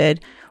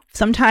included,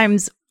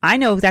 sometimes I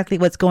know exactly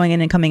what's going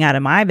in and coming out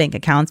of my bank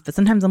accounts, but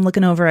sometimes I'm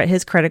looking over at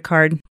his credit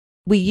card.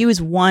 We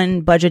use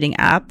one budgeting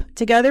app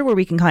together where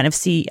we can kind of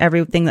see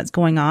everything that's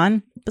going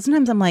on. But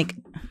sometimes I'm like,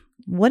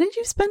 what did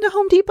you spend at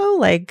Home Depot?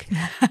 Like,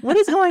 what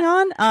is going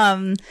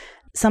on?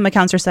 Some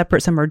accounts are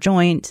separate, some are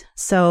joint.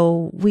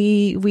 So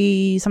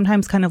we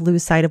sometimes kind of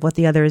lose sight of what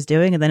the other is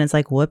doing. And then it's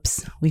like,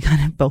 whoops, we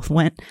kind of both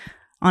went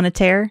on a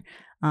tear.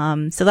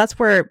 So that's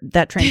where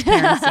that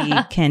transparency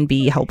can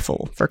be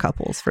helpful for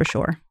couples, for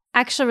sure. I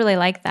actually really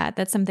like that.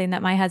 That's something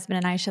that my husband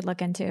and I should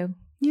look into.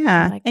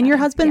 Yeah. Like and your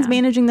husband's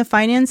managing the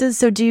finances.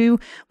 So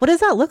what does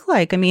that look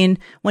like? I mean,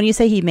 when you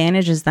say he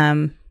manages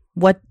them,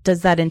 what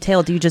does that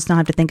entail? Do you just not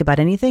have to think about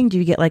anything? Do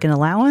you get like an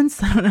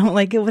allowance? I don't know.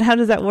 Like, how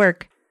does that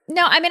work?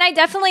 No, I mean, I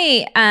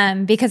definitely,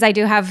 because I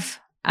do have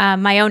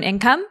my own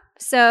income.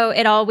 So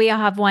we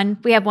have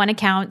one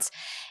account,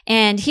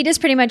 and he just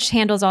pretty much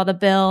handles all the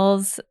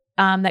bills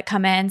that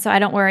come in. So I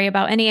don't worry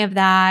about any of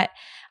that,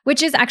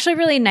 which is actually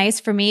really nice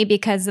for me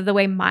because of the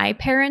way my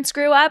parents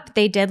grew up.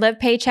 They did live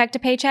paycheck to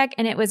paycheck,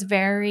 and it was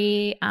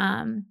very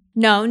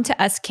known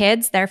to us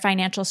kids, their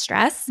financial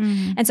stress.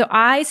 Mm-hmm. And so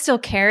I still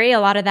carry a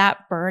lot of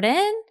that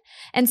burden.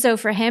 And so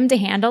for him to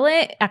handle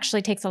it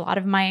actually takes a lot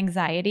of my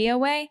anxiety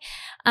away.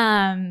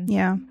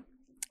 Yeah.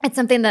 It's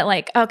something that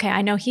like, okay,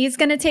 I know he's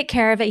going to take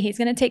care of it. He's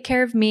going to take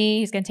care of me.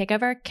 He's going to take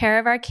care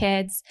of our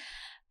kids.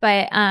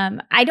 But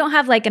I don't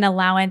have like an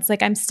allowance.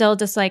 Like I'm still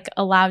just like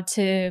allowed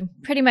to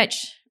pretty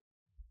much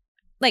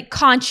like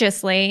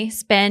consciously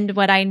spend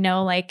what I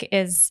know like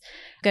is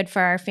good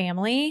for our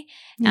family.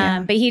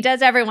 Yeah. But he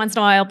does every once in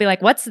a while, I'll be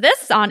like, what's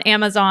this on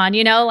Amazon?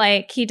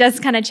 Like he does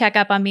kind of check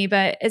up on me.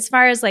 But as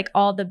far as like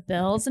all the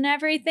bills and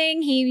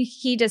everything,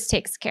 he just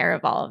takes care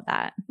of all of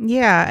that.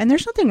 Yeah. And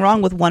there's nothing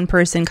wrong with one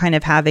person kind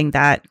of having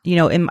that,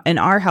 in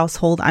our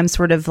household, I'm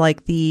sort of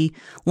like the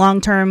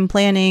long-term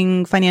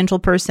planning financial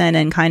person,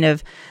 and kind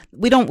of,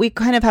 we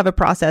kind of have a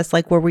process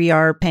like where we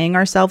are paying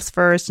ourselves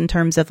first in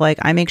terms of like,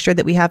 I make sure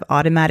that we have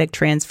automatic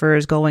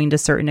transfers going to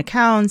certain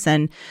accounts.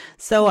 And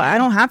so I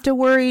don't have to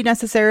worry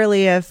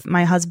necessarily if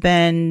my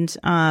husband,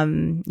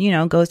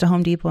 goes to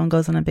Home Depot and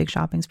goes on a big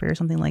shopping spree or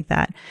something like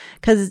that.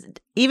 Because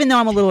even though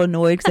I'm a little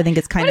annoyed because I think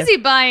it's kind of... What is he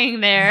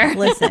buying there?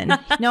 Listen,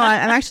 no,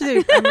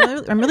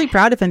 I'm really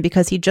proud of him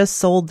because he just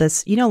sold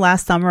this,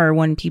 last summer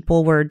when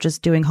people were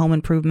just doing home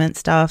improvement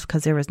stuff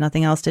because there was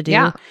nothing else to do.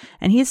 Yeah.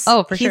 And he's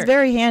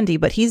very handy,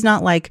 but he's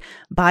not like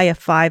buy a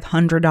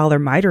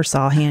 $500 miter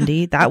saw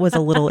handy. That was a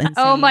little insane.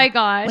 Oh my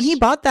gosh. When he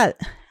bought that...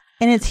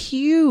 And it's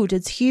huge.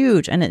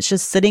 And it's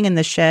just sitting in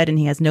the shed and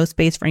he has no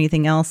space for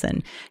anything else.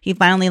 And he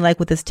finally, like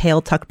with his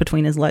tail tucked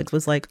between his legs,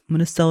 was like, I'm going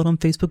to sell it on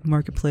Facebook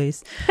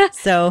Marketplace.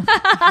 So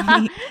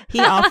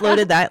he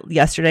offloaded that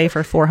yesterday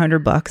for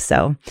 $400.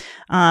 So,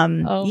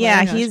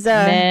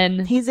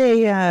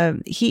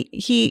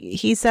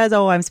 he says,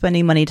 oh, I'm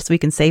spending money so we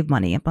can save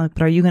money. I'm like,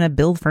 but are you going to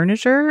build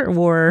furniture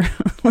or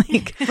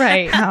like,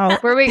 right. How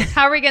are we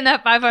getting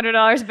that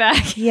 $500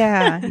 back?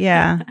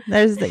 Yeah.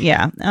 That's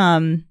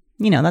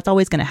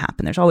always going to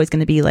happen. There's always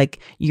going to be like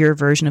your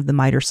version of the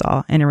miter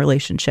saw in a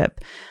relationship.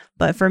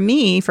 But for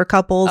me, for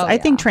couples, I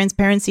think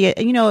transparency,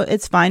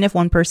 it's fine if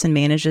one person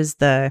manages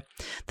the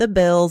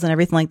bills and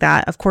everything like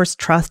that. Of course,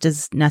 trust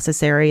is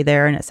necessary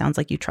there. And it sounds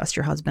like you trust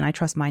your husband. I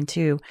trust mine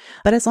too.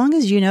 But as long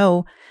as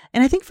and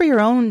I think for your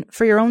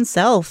own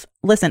self,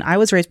 listen, I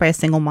was raised by a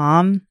single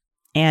mom.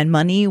 And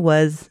money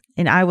was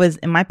And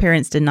my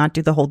parents did not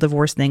do the whole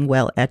divorce thing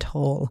well at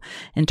all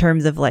in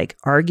terms of like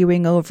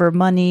arguing over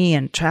money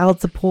and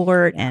child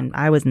support. And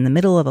I was in the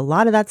middle of a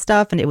lot of that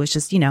stuff. And it was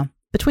just,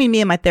 between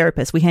me and my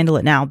therapist, we handle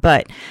it now.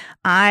 But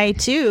I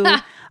too,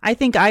 I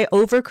think I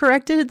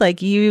overcorrected.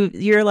 Like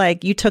you're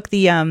like, you took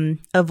the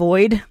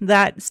avoid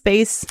that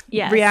space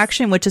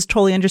reaction, which is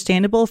totally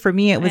understandable. For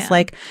me, it was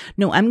like,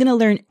 no, I'm going to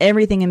learn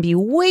everything and be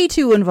way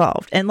too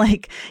involved and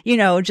like,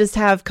 just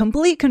have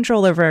complete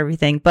control over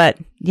everything. But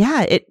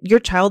yeah, your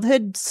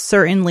childhood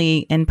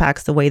certainly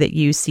impacts the way that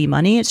you see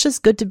money. It's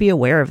just good to be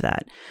aware of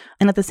that.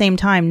 And at the same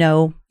time,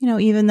 know,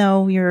 even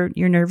though you're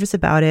nervous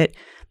about it,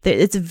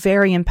 it's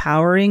very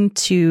empowering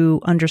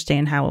to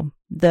understand how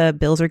the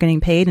bills are getting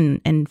paid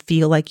and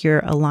feel like you're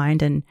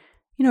aligned and,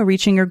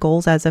 reaching your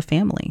goals as a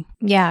family.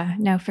 Yeah,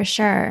 no, for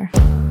sure.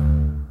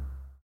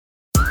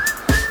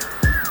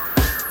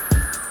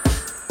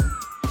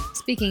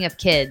 Speaking of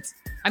kids,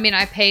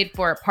 I paid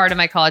for part of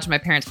my college. My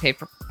parents paid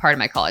for part of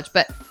my college.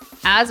 But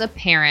as a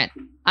parent,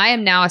 I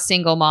am now a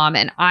single mom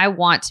and I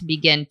want to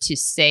begin to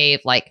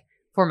save like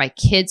for my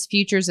kids'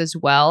 futures as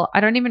well. I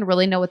don't even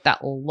really know what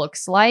that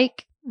looks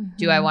like. Mm-hmm.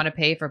 Do I want to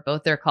pay for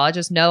both their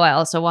colleges? No, I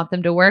also want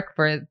them to work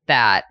for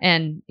that.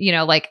 And,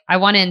 I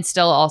want to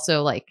instill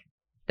also like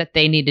that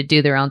they need to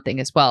do their own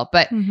thing as well.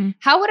 But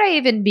how would I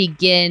even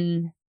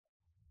begin?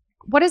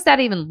 What does that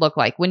even look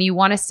like when you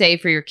want to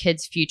save for your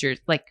kids' futures?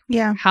 Like,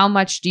 how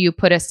much do you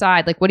put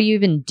aside? Like, what do you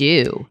even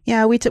do?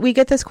 Yeah, we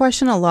get this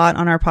question a lot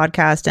on our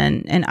podcast,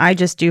 and I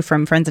just do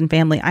from friends and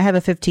family. I have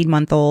a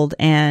 15-month-old,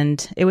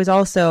 and it was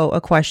also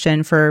a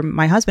question for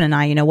my husband and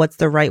I, what's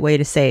the right way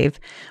to save?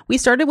 We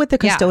started with the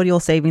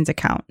custodial savings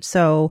account.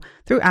 So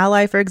through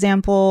Ally, for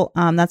example,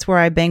 that's where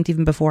I banked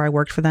even before I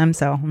worked for them.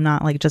 So I'm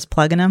not like just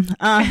plugging them.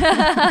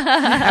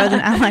 I was an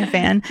Ally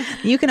fan.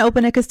 You can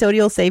open a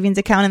custodial savings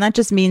account, and that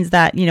just means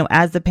that,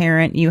 as the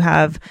parent, you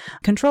have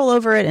control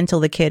over it until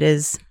the kid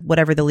is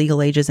whatever the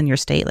legal age is in your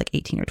state, like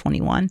 18 or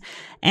 21.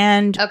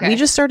 And we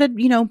just started,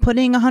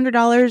 putting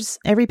 $100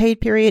 every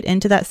paid period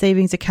into that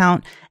savings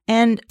account.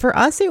 And for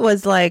us, it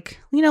was like,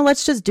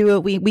 let's just do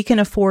it. We can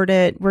afford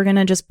it. We're going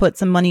to just put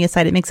some money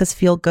aside. It makes us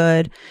feel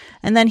good.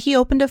 And then he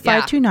opened a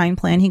 529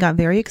 plan. He got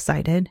very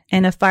excited.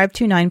 And a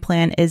 529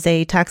 plan is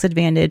a tax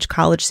advantage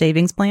college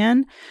savings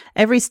plan.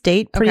 Every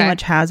state pretty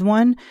much has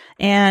one.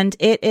 And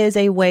it is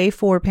a way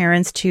for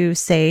parents to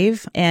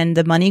save, and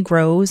the money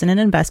grows in an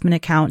investment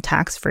account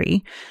tax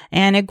free.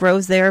 And it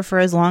grows there for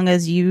as long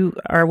as you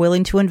are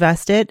willing to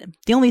invest it.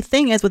 The only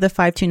thing is with a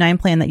 529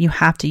 plan that you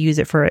have to use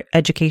it for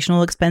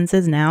educational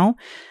expenses now.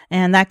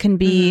 And that can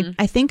be,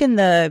 I think in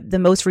the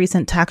most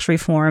recent tax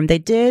reform, they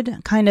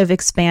did kind of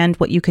expand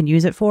what you can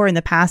use it for. In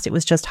the past, it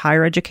was just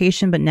higher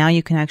education, but now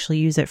you can actually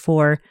use it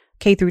for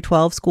K through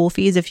 12 school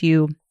fees if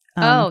you...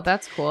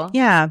 that's cool.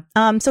 Yeah.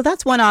 So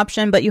that's one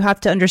option, but you have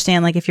to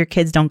understand, like, if your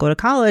kids don't go to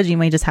college, you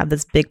may just have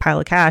this big pile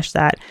of cash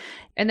that...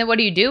 And then what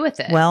do you do with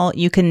it? Well,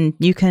 you can.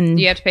 Do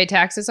you have to pay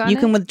taxes on it? You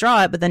can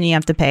withdraw it, but then you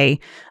have to pay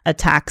a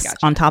tax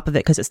on top of it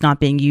because it's not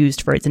being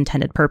used for its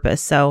intended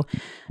purpose. So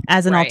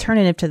as an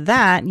alternative to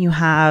that, you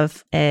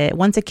have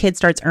once a kid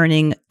starts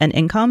earning an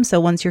income.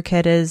 So once your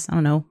kid is,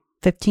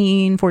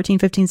 14,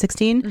 15,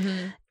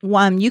 16,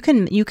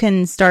 you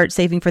can start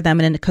saving for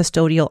them in a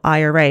custodial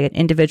IRA, an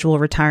individual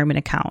retirement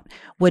account,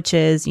 which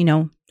is,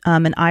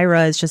 an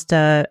IRA is just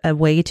a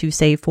way to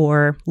save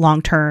for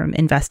long-term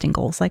investing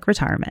goals like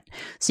retirement.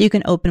 So you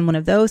can open one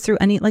of those through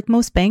like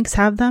most banks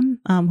have them,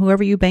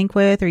 whoever you bank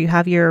with or you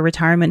have your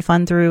retirement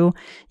fund through,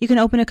 you can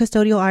open a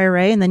custodial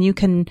IRA and then you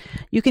can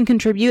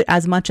contribute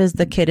as much as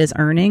the kid is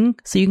earning.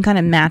 So you can kind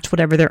of match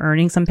whatever they're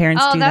earning. Some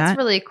parents do that. Oh, that's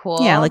really cool.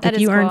 Yeah, like if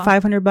you earn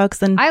 $500,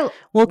 then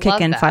we'll kick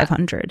in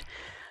 $500.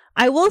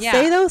 I will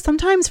say though,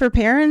 sometimes for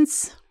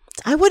parents,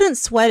 I wouldn't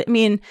sweat.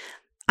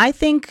 I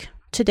think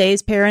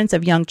today's parents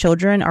of young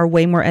children are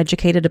way more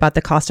educated about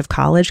the cost of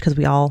college because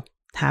we all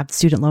have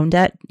student loan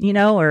debt,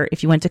 or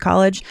if you went to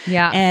college,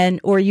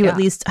 or you at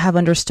least have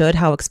understood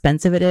how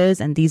expensive it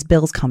is, and these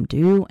bills come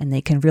due, and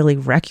they can really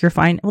wreck your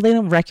well, they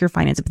don't wreck your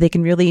finances, but they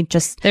can really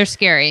they're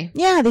scary.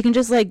 Yeah, they can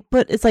just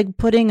it's like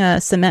putting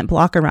a cement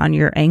block around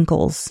your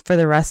ankles for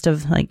the rest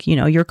of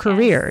your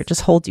career. It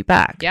just holds you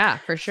back. Yeah,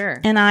 for sure.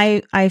 And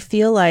I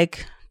feel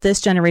like this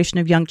generation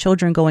of young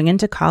children going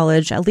into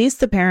college, at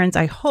least the parents,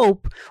 I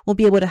hope, will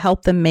be able to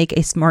help them make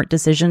a smart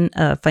decision,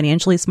 a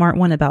financially smart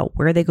one about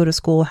where they go to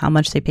school, how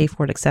much they pay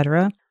for it,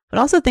 etc. But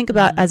also think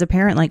about as a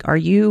parent, like, are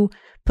you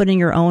putting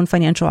your own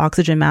financial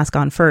oxygen mask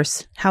on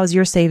first? How's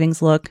your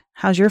savings look?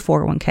 How's your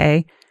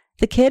 401k?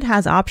 The kid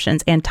has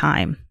options and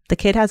time. The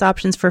kid has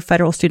options for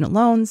federal student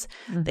loans.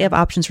 They have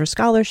options for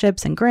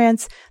scholarships and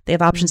grants. They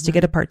have options to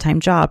get a part-time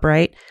job,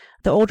 right?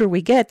 The older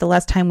we get, the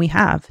less time we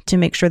have to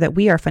make sure that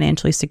we are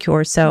financially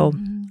secure. So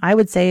I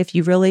would say if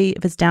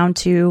it's down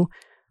to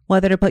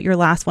whether to put your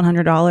last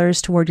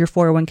 $100 toward your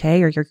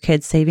 401k or your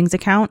kid's savings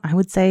account, I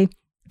would say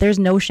there's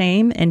no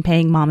shame in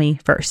paying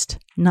mommy first.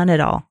 None at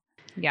all.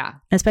 Yeah.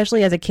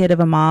 Especially as a kid of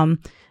a mom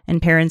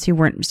and parents who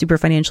weren't super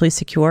financially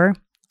secure,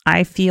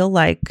 I feel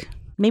like,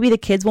 maybe the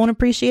kids won't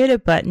appreciate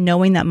it, but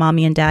knowing that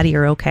mommy and daddy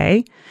are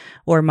okay,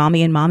 or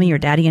mommy and mommy, or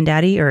daddy and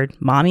daddy, or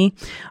mommy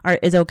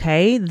is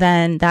okay,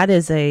 then that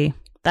is a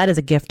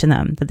gift to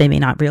them that they may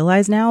not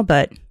realize now,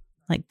 but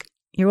like,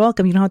 you're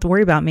welcome. You don't have to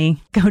worry about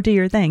me. Go do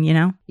your thing, you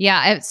know?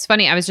 Yeah, it's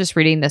funny. I was just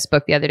reading this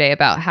book the other day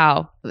about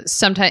how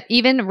sometimes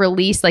even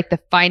release like the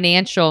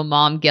financial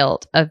mom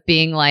guilt of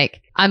being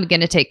like, I'm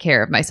going to take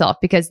care of myself,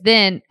 because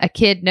then a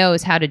kid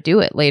knows how to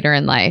do it later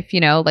in life. You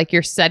know, like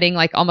you're setting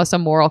like almost a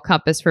moral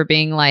compass for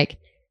being like,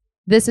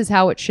 this is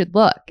how it should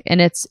look.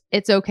 And it's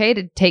okay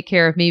to take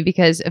care of me,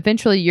 because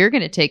eventually you're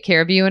going to take care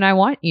of you, and I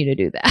want you to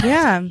do that.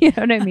 Yeah. You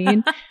know what I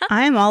mean?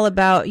 I am all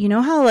about, you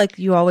know how like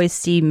you always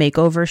see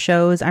makeover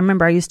shows? I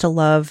remember I used to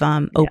love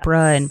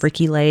Oprah and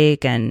Ricki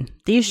Lake and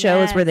these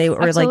shows where they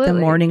were like the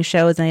morning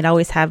shows, and they'd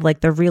always have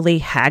like the really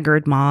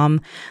haggard mom,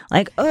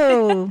 like,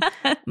 oh,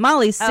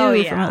 Molly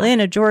Sue from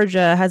Atlanta,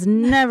 Georgia has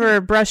never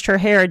brushed her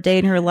hair a day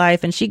in her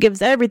life, and she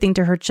gives everything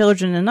to her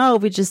children, and oh,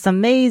 it's just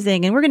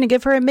amazing, and we're going to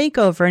give her a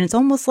makeover. And it's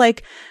almost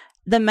like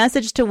the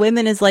message to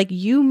women is like,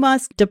 you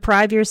must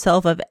deprive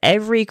yourself of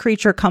every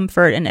creature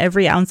comfort and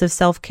every ounce of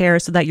self-care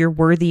so that you're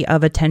worthy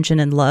of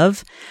attention and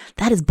love.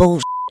 That is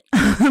bullshit.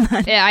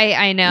 Yeah,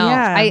 I know.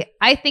 Yeah.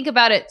 I think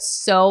about it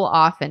so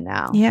often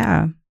now.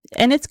 Yeah.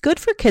 And it's good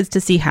for kids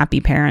to see happy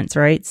parents,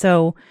 right?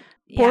 So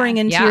pouring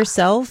into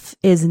yourself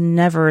is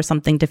never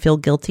something to feel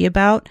guilty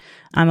about.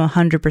 I'm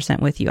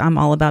 100% with you. I'm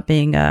all about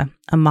being a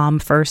mom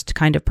first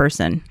kind of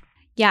person.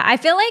 Yeah, I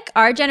feel like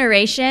our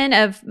generation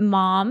of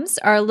moms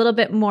are a little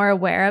bit more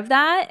aware of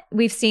that.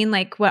 We've seen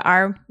like what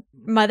our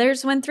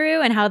mothers went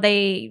through and how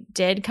they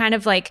did kind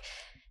of like,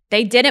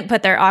 they didn't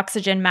put their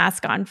oxygen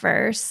mask on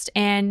first.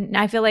 And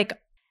I feel like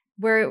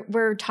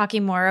we're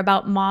talking more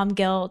about mom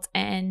guilt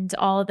and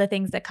all of the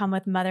things that come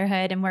with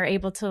motherhood. And we're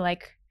able to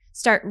like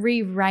start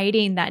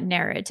rewriting that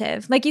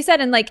narrative, like you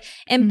said, and like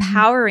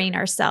empowering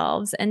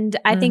ourselves. And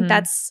I think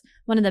that's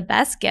one of the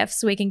best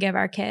gifts we can give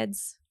our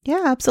kids.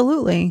 Yeah,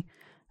 absolutely.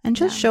 And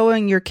just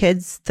showing your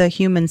kids the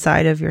human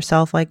side of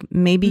yourself. Like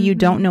maybe you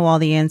don't know all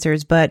the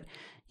answers, but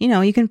you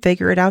know, you can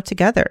figure it out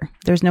together.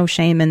 There's no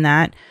shame in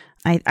that.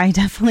 I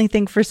definitely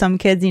think for some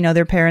kids, you know,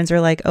 their parents are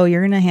like, oh,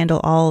 you're going to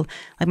handle all,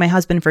 like my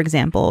husband, for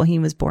example, he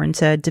was born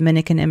to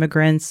Dominican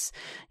immigrants,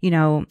 you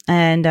know,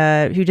 and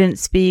who didn't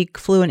speak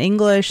fluent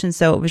English. And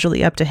so it was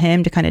really up to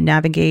him to kind of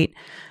navigate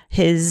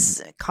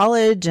his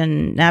college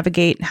and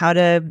navigate how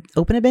to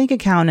open a bank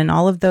account and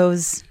all of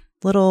those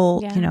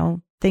little, you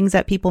know, things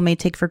that people may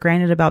take for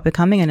granted about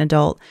becoming an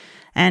adult.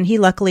 And he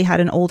luckily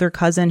had an older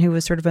cousin who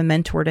was sort of a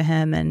mentor to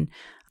him. And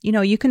you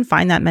know, you can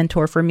find that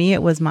mentor. For me,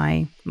 it was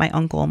my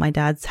uncle, my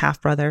dad's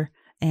half brother.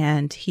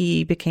 And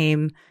he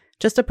became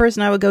just a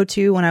person I would go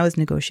to when I was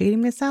negotiating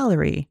my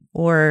salary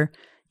or,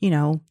 you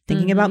know,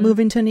 thinking about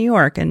moving to New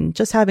York, and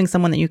just having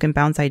someone that you can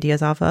bounce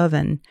ideas off of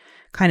and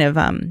kind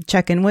of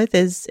check in with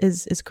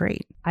is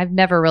great. I've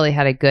never really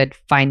had a good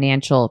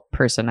financial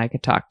person I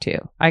could talk to.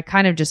 I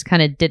kind of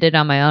did it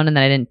on my own, and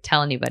then I didn't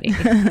tell anybody.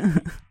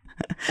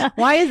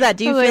 Why is that?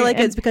 Do you feel like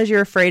it's because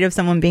you're afraid of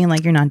someone being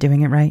like, you're not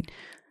doing it right?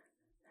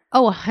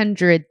 Oh,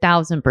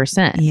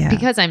 100,000%. Yeah.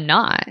 Because I'm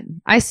not.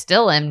 I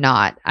still am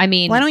not. I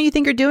mean, why don't you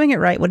think you're doing it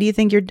right? What do you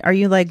think are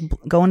you like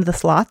going to the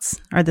slots?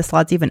 Are the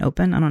slots even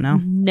open? I don't know.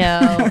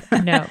 No.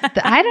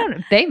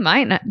 They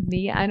might not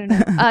be. I don't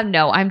know.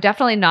 No, I'm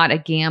definitely not a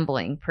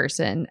gambling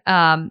person.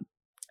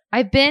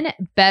 I've been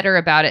better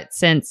about it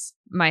since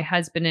my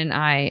husband and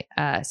I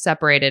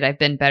separated. I've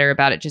been better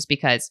about it just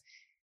because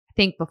I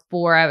think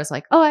before I was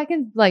like, oh, I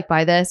can like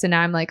buy this. And now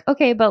I'm like,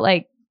 okay, but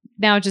like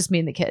now it's just me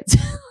and the kids.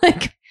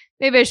 Like,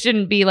 maybe I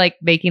shouldn't be like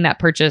making that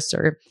purchase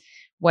or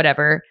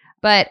whatever.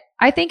 But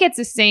I think it's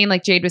the same,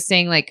 like Jade was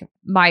saying, like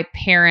my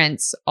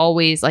parents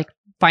always like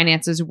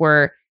finances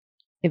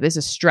it was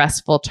a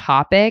stressful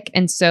topic.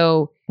 And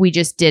so we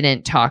just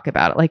didn't talk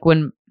about it. Like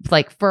when,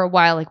 like for a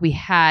while, like we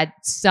had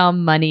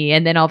some money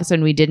and then all of a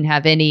sudden we didn't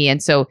have any.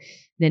 And so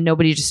then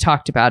nobody just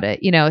talked about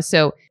it, you know?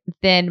 So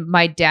then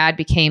my dad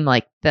became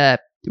like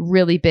the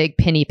really big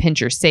penny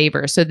pincher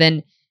saver. So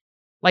then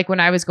like when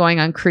I was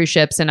going on cruise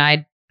ships and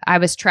I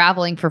was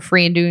traveling for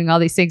free and doing all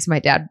these things, my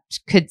dad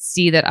could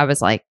see that I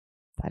was like,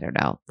 I don't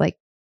know, like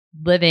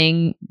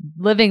living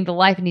the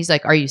life. And he's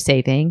like, are you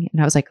saving?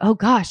 And I was like, oh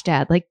gosh,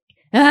 Dad, like,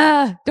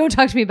 don't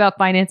talk to me about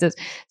finances.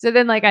 So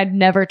then like, I'd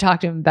never talk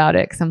to him about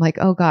it. Cause I'm like,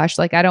 oh gosh,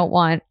 like I don't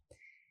want,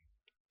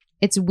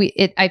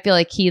 I feel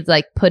like he's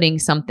like putting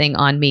something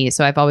on me.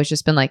 So I've always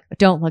just been like,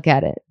 don't look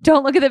at it.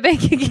 Don't look at the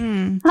bank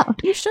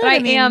account. You should. I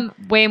am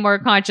way more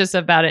conscious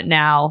about it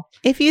now.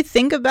 If you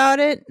think about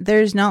it,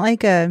 there's not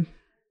like a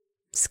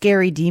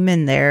scary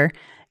demon there.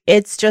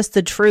 It's just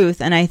the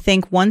truth. And I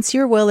think once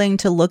you're willing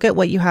to look at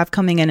what you have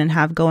coming in and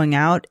have going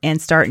out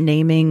and start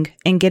naming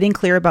and getting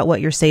clear about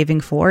what you're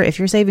saving for, if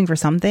you're saving for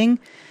something,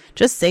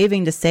 just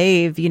saving to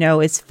save, you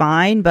know, is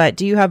fine. But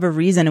do you have a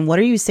reason, and what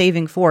are you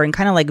saving for? And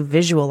kind of like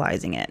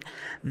visualizing it.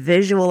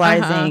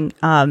 visualizing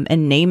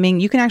and naming.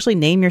 You can actually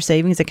name your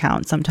savings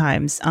account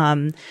sometimes.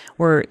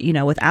 Where,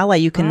 with Ally,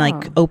 you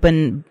can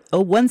open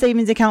one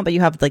savings account, but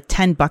you have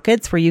 10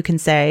 buckets where you can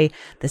say,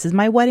 this is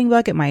my wedding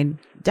bucket, my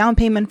down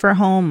payment for a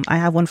home. I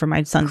have one for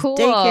my son's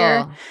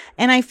daycare.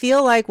 And I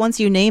feel like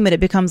once you name it, it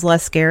becomes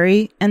less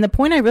scary. And the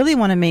point I really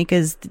want to make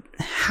is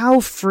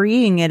how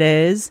freeing it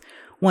is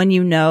when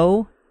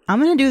I'm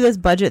going to do this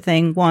budget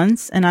thing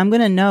once, and I'm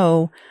going to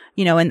know,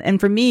 and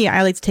for me,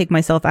 I like to take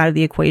myself out of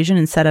the equation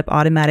and set up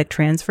automatic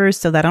transfers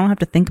so that I don't have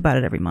to think about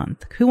it every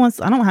month. I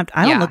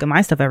don't look at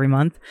my stuff every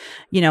month.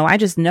 I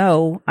just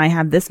know I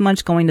have this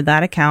much going to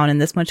that account and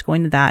this much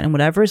going to that, and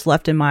whatever is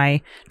left in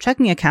my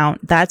checking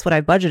account, that's what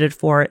I budgeted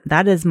for.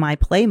 That is my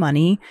play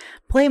money.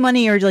 Play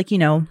money, or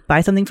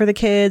buy something for the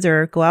kids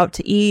or go out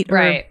to eat,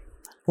 or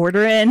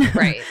order in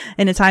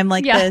in a time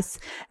like this.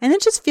 And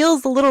it just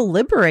feels a little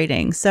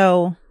liberating.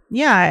 So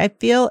yeah, I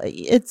feel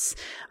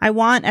I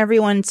want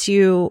everyone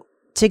to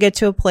get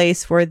to a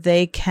place where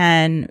they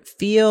can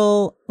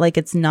feel like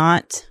it's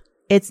not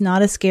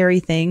a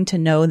scary thing to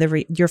know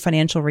your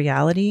financial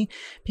reality,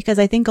 because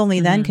I think only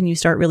then can you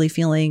start really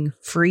feeling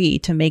free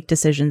to make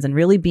decisions and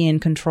really be in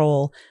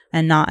control,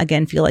 and not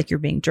again feel like you're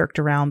being jerked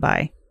around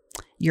by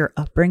your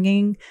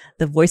upbringing,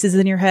 the voices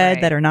in your head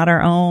that are not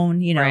our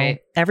own,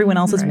 everyone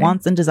else's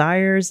wants and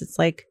desires. It's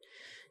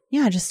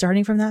just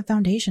starting from that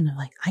foundation of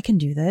I can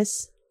do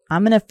this.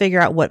 I'm going to figure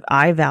out what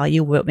I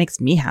value, what makes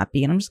me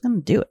happy, and I'm just going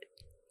to do it,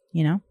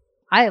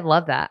 I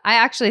love that. I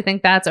actually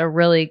think that's a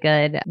really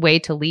good way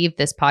to leave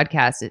this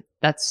podcast.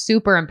 That's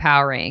super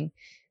empowering,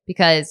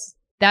 because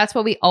that's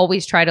what we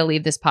always try to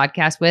leave this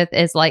podcast with,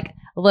 is a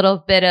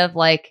little bit of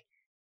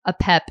a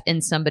pep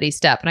in somebody's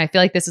step. And I feel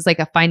like this is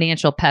a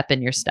financial pep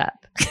in your step.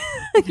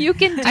 You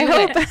can do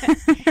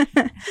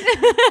it.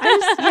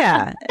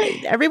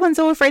 Everyone's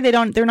so afraid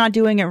they're not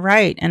doing it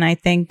right. And I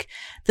think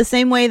the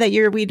same way that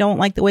we don't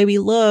like the way we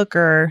look,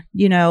 or,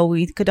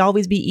 we could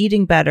always be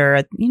eating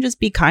better. You just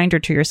be kinder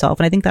to yourself.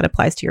 And I think that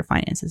applies to your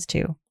finances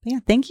too. But yeah.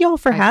 Thank you all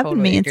for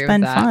having me. It's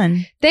been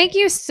fun. Thank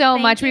you so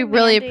much. We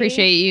really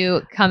appreciate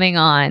you coming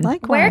on.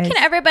 Likewise. Where can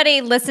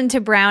everybody listen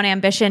to Brown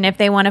Ambition if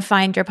they want to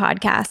find your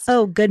podcast?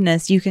 Oh,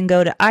 goodness. You can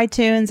go to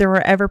iTunes or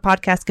wherever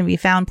podcasts can be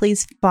found.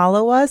 Please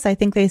follow us. I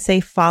think they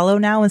say follow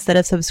now instead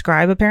of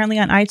subscribe, apparently,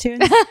 on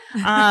iTunes.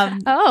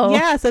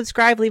 Yeah,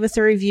 subscribe, leave us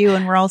a review.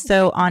 And we're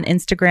also on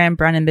Instagram,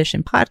 Brown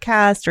Ambition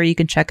Podcast, or you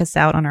can check us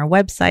out on our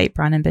website,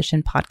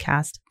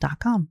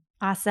 brownambitionpodcast.com.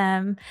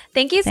 Awesome.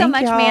 Thank you so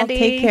much, y'all. Mandy.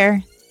 Take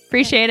care.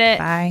 Appreciate it.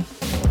 Bye.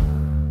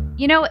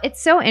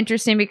 It's so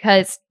interesting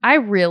because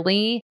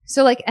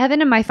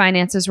Evan and my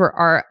finances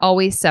are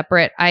always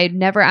separate. I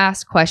never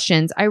asked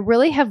questions. I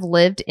really have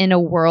lived in a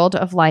world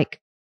of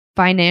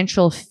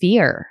financial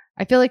fear.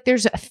 I feel like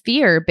there's a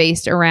fear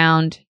based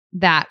around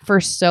that for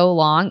so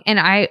long. And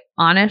I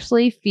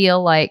honestly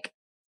feel like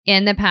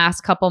in the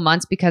past couple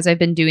months, because I've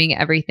been doing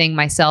everything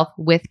myself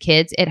with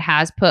kids, it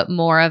has put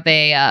more of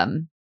a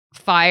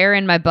fire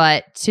in my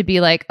butt to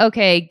be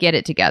okay, get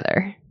it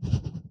together.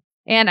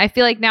 And I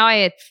feel like now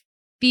I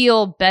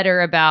feel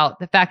better about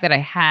the fact that I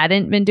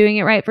hadn't been doing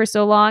it right for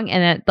so long,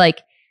 and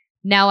that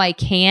now I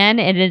can,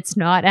 and it's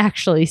not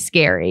actually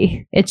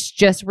scary. It's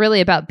just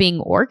really about being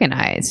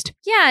organized.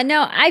 Yeah,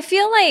 no, I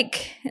feel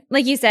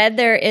like you said,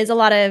 there is a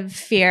lot of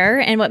fear.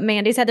 And what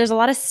Mandy said, there's a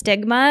lot of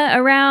stigma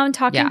around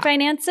talking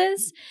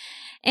finances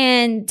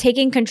and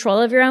taking control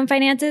of your own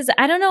finances.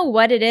 I don't know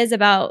what it is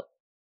about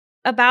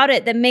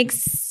it that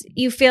makes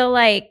you feel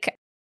like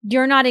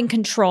you're not in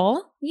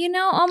control,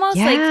 almost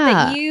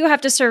that you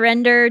have to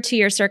surrender to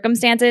your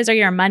circumstances or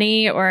your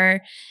money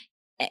or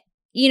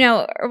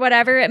or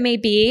whatever it may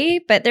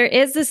be. But there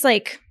is this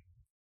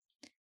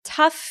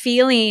tough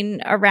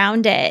feeling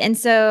around it. And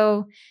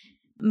so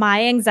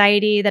my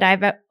anxiety that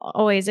I've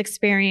always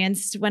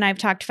experienced when I've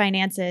talked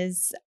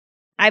finances,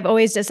 I've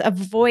always just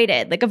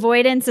avoided.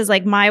 Avoidance is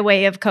my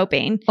way of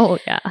coping. Oh,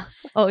 yeah.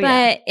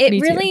 But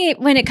it really,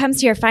 when it comes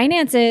to your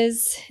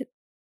finances,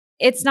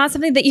 it's not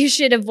something that you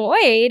should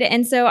avoid.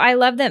 And so I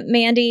love that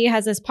Mandy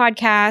has this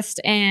podcast,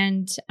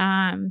 and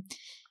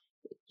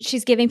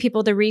she's giving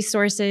people the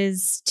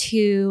resources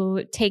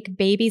to take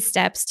baby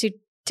steps to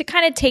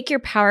kind of take your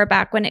power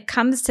back when it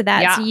comes to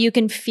that, so you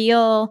can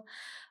feel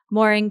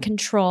more in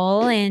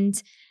control.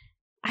 And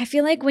I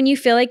feel like when you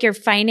feel like your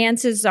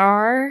finances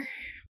are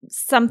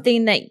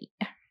something that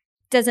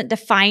doesn't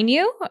define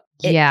you,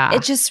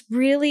 it just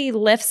really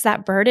lifts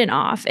that burden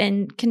off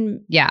and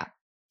can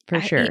for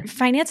sure.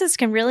 Finances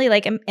can really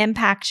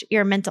impact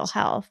your mental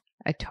health.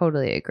 I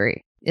totally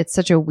agree. It's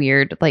such a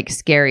weird,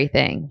 scary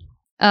thing.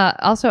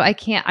 Also,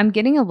 I'm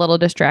getting a little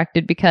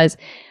distracted because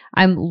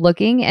I'm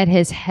looking at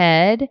his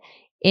head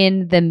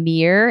in the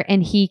mirror,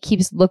 and he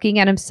keeps looking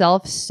at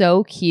himself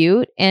so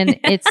cute. And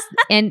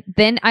and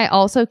then I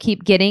also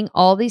keep getting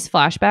all these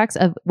flashbacks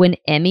of when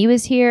Emmy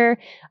was here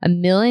a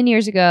million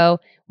years ago,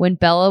 when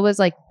Bella was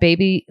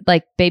baby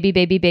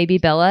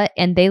Bella,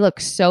 and they look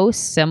so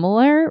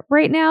similar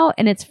right now,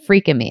 and it's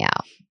freaking me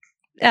out.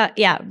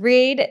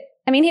 Reed,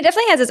 he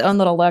definitely has his own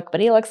little look, but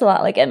he looks a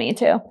lot like Emmy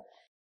too.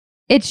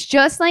 It's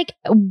just like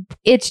I'm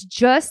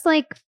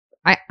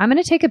going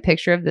to take a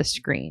picture of the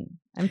screen.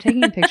 I'm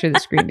taking a picture of the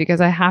screen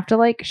because I have to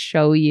like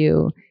show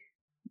you,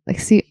 like,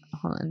 see,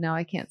 hold on. Now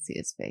I can't see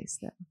his face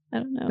though. I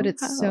don't know. But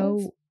it's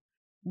so,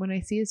 when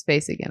I see his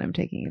face again, I'm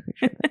taking a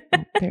picture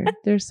of it.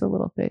 There's the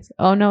little face.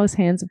 Oh no, his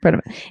hand's in front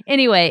of me.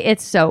 Anyway,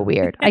 it's so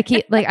weird. I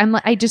keep like,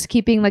 I just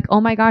keep being like,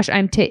 oh my gosh,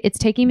 it's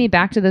taking me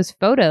back to those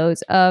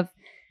photos of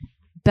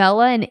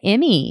Bella and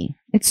Emmy.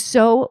 It's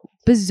so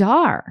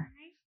bizarre.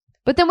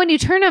 But then when you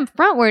turn him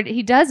frontward,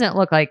 he doesn't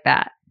look like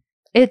that.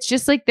 It's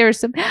just like there's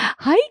some,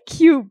 hi,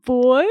 cute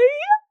boy.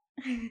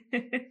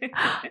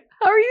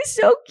 How are you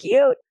so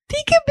cute?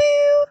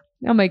 Peekaboo.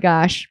 Oh my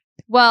gosh.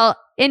 Well,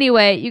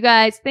 anyway, you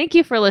guys, thank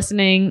you for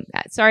listening.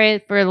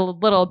 Sorry for a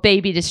little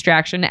baby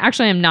distraction.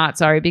 Actually, I'm not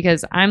sorry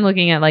because I'm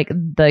looking at like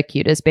the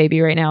cutest baby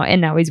right now and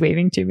now he's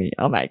waving to me.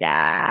 Oh my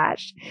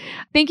gosh.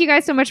 Thank you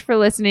guys so much for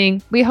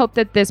listening. We hope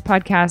that this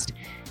podcast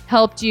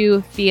helped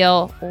you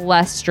feel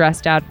less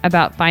stressed out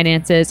about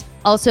finances.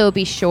 Also,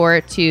 be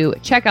sure to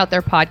check out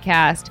their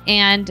podcast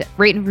and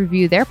rate and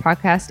review their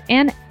podcast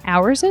and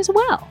ours as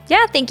well.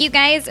 Yeah, thank you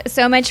guys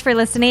so much for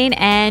listening,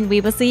 and we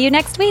will see you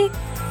next week.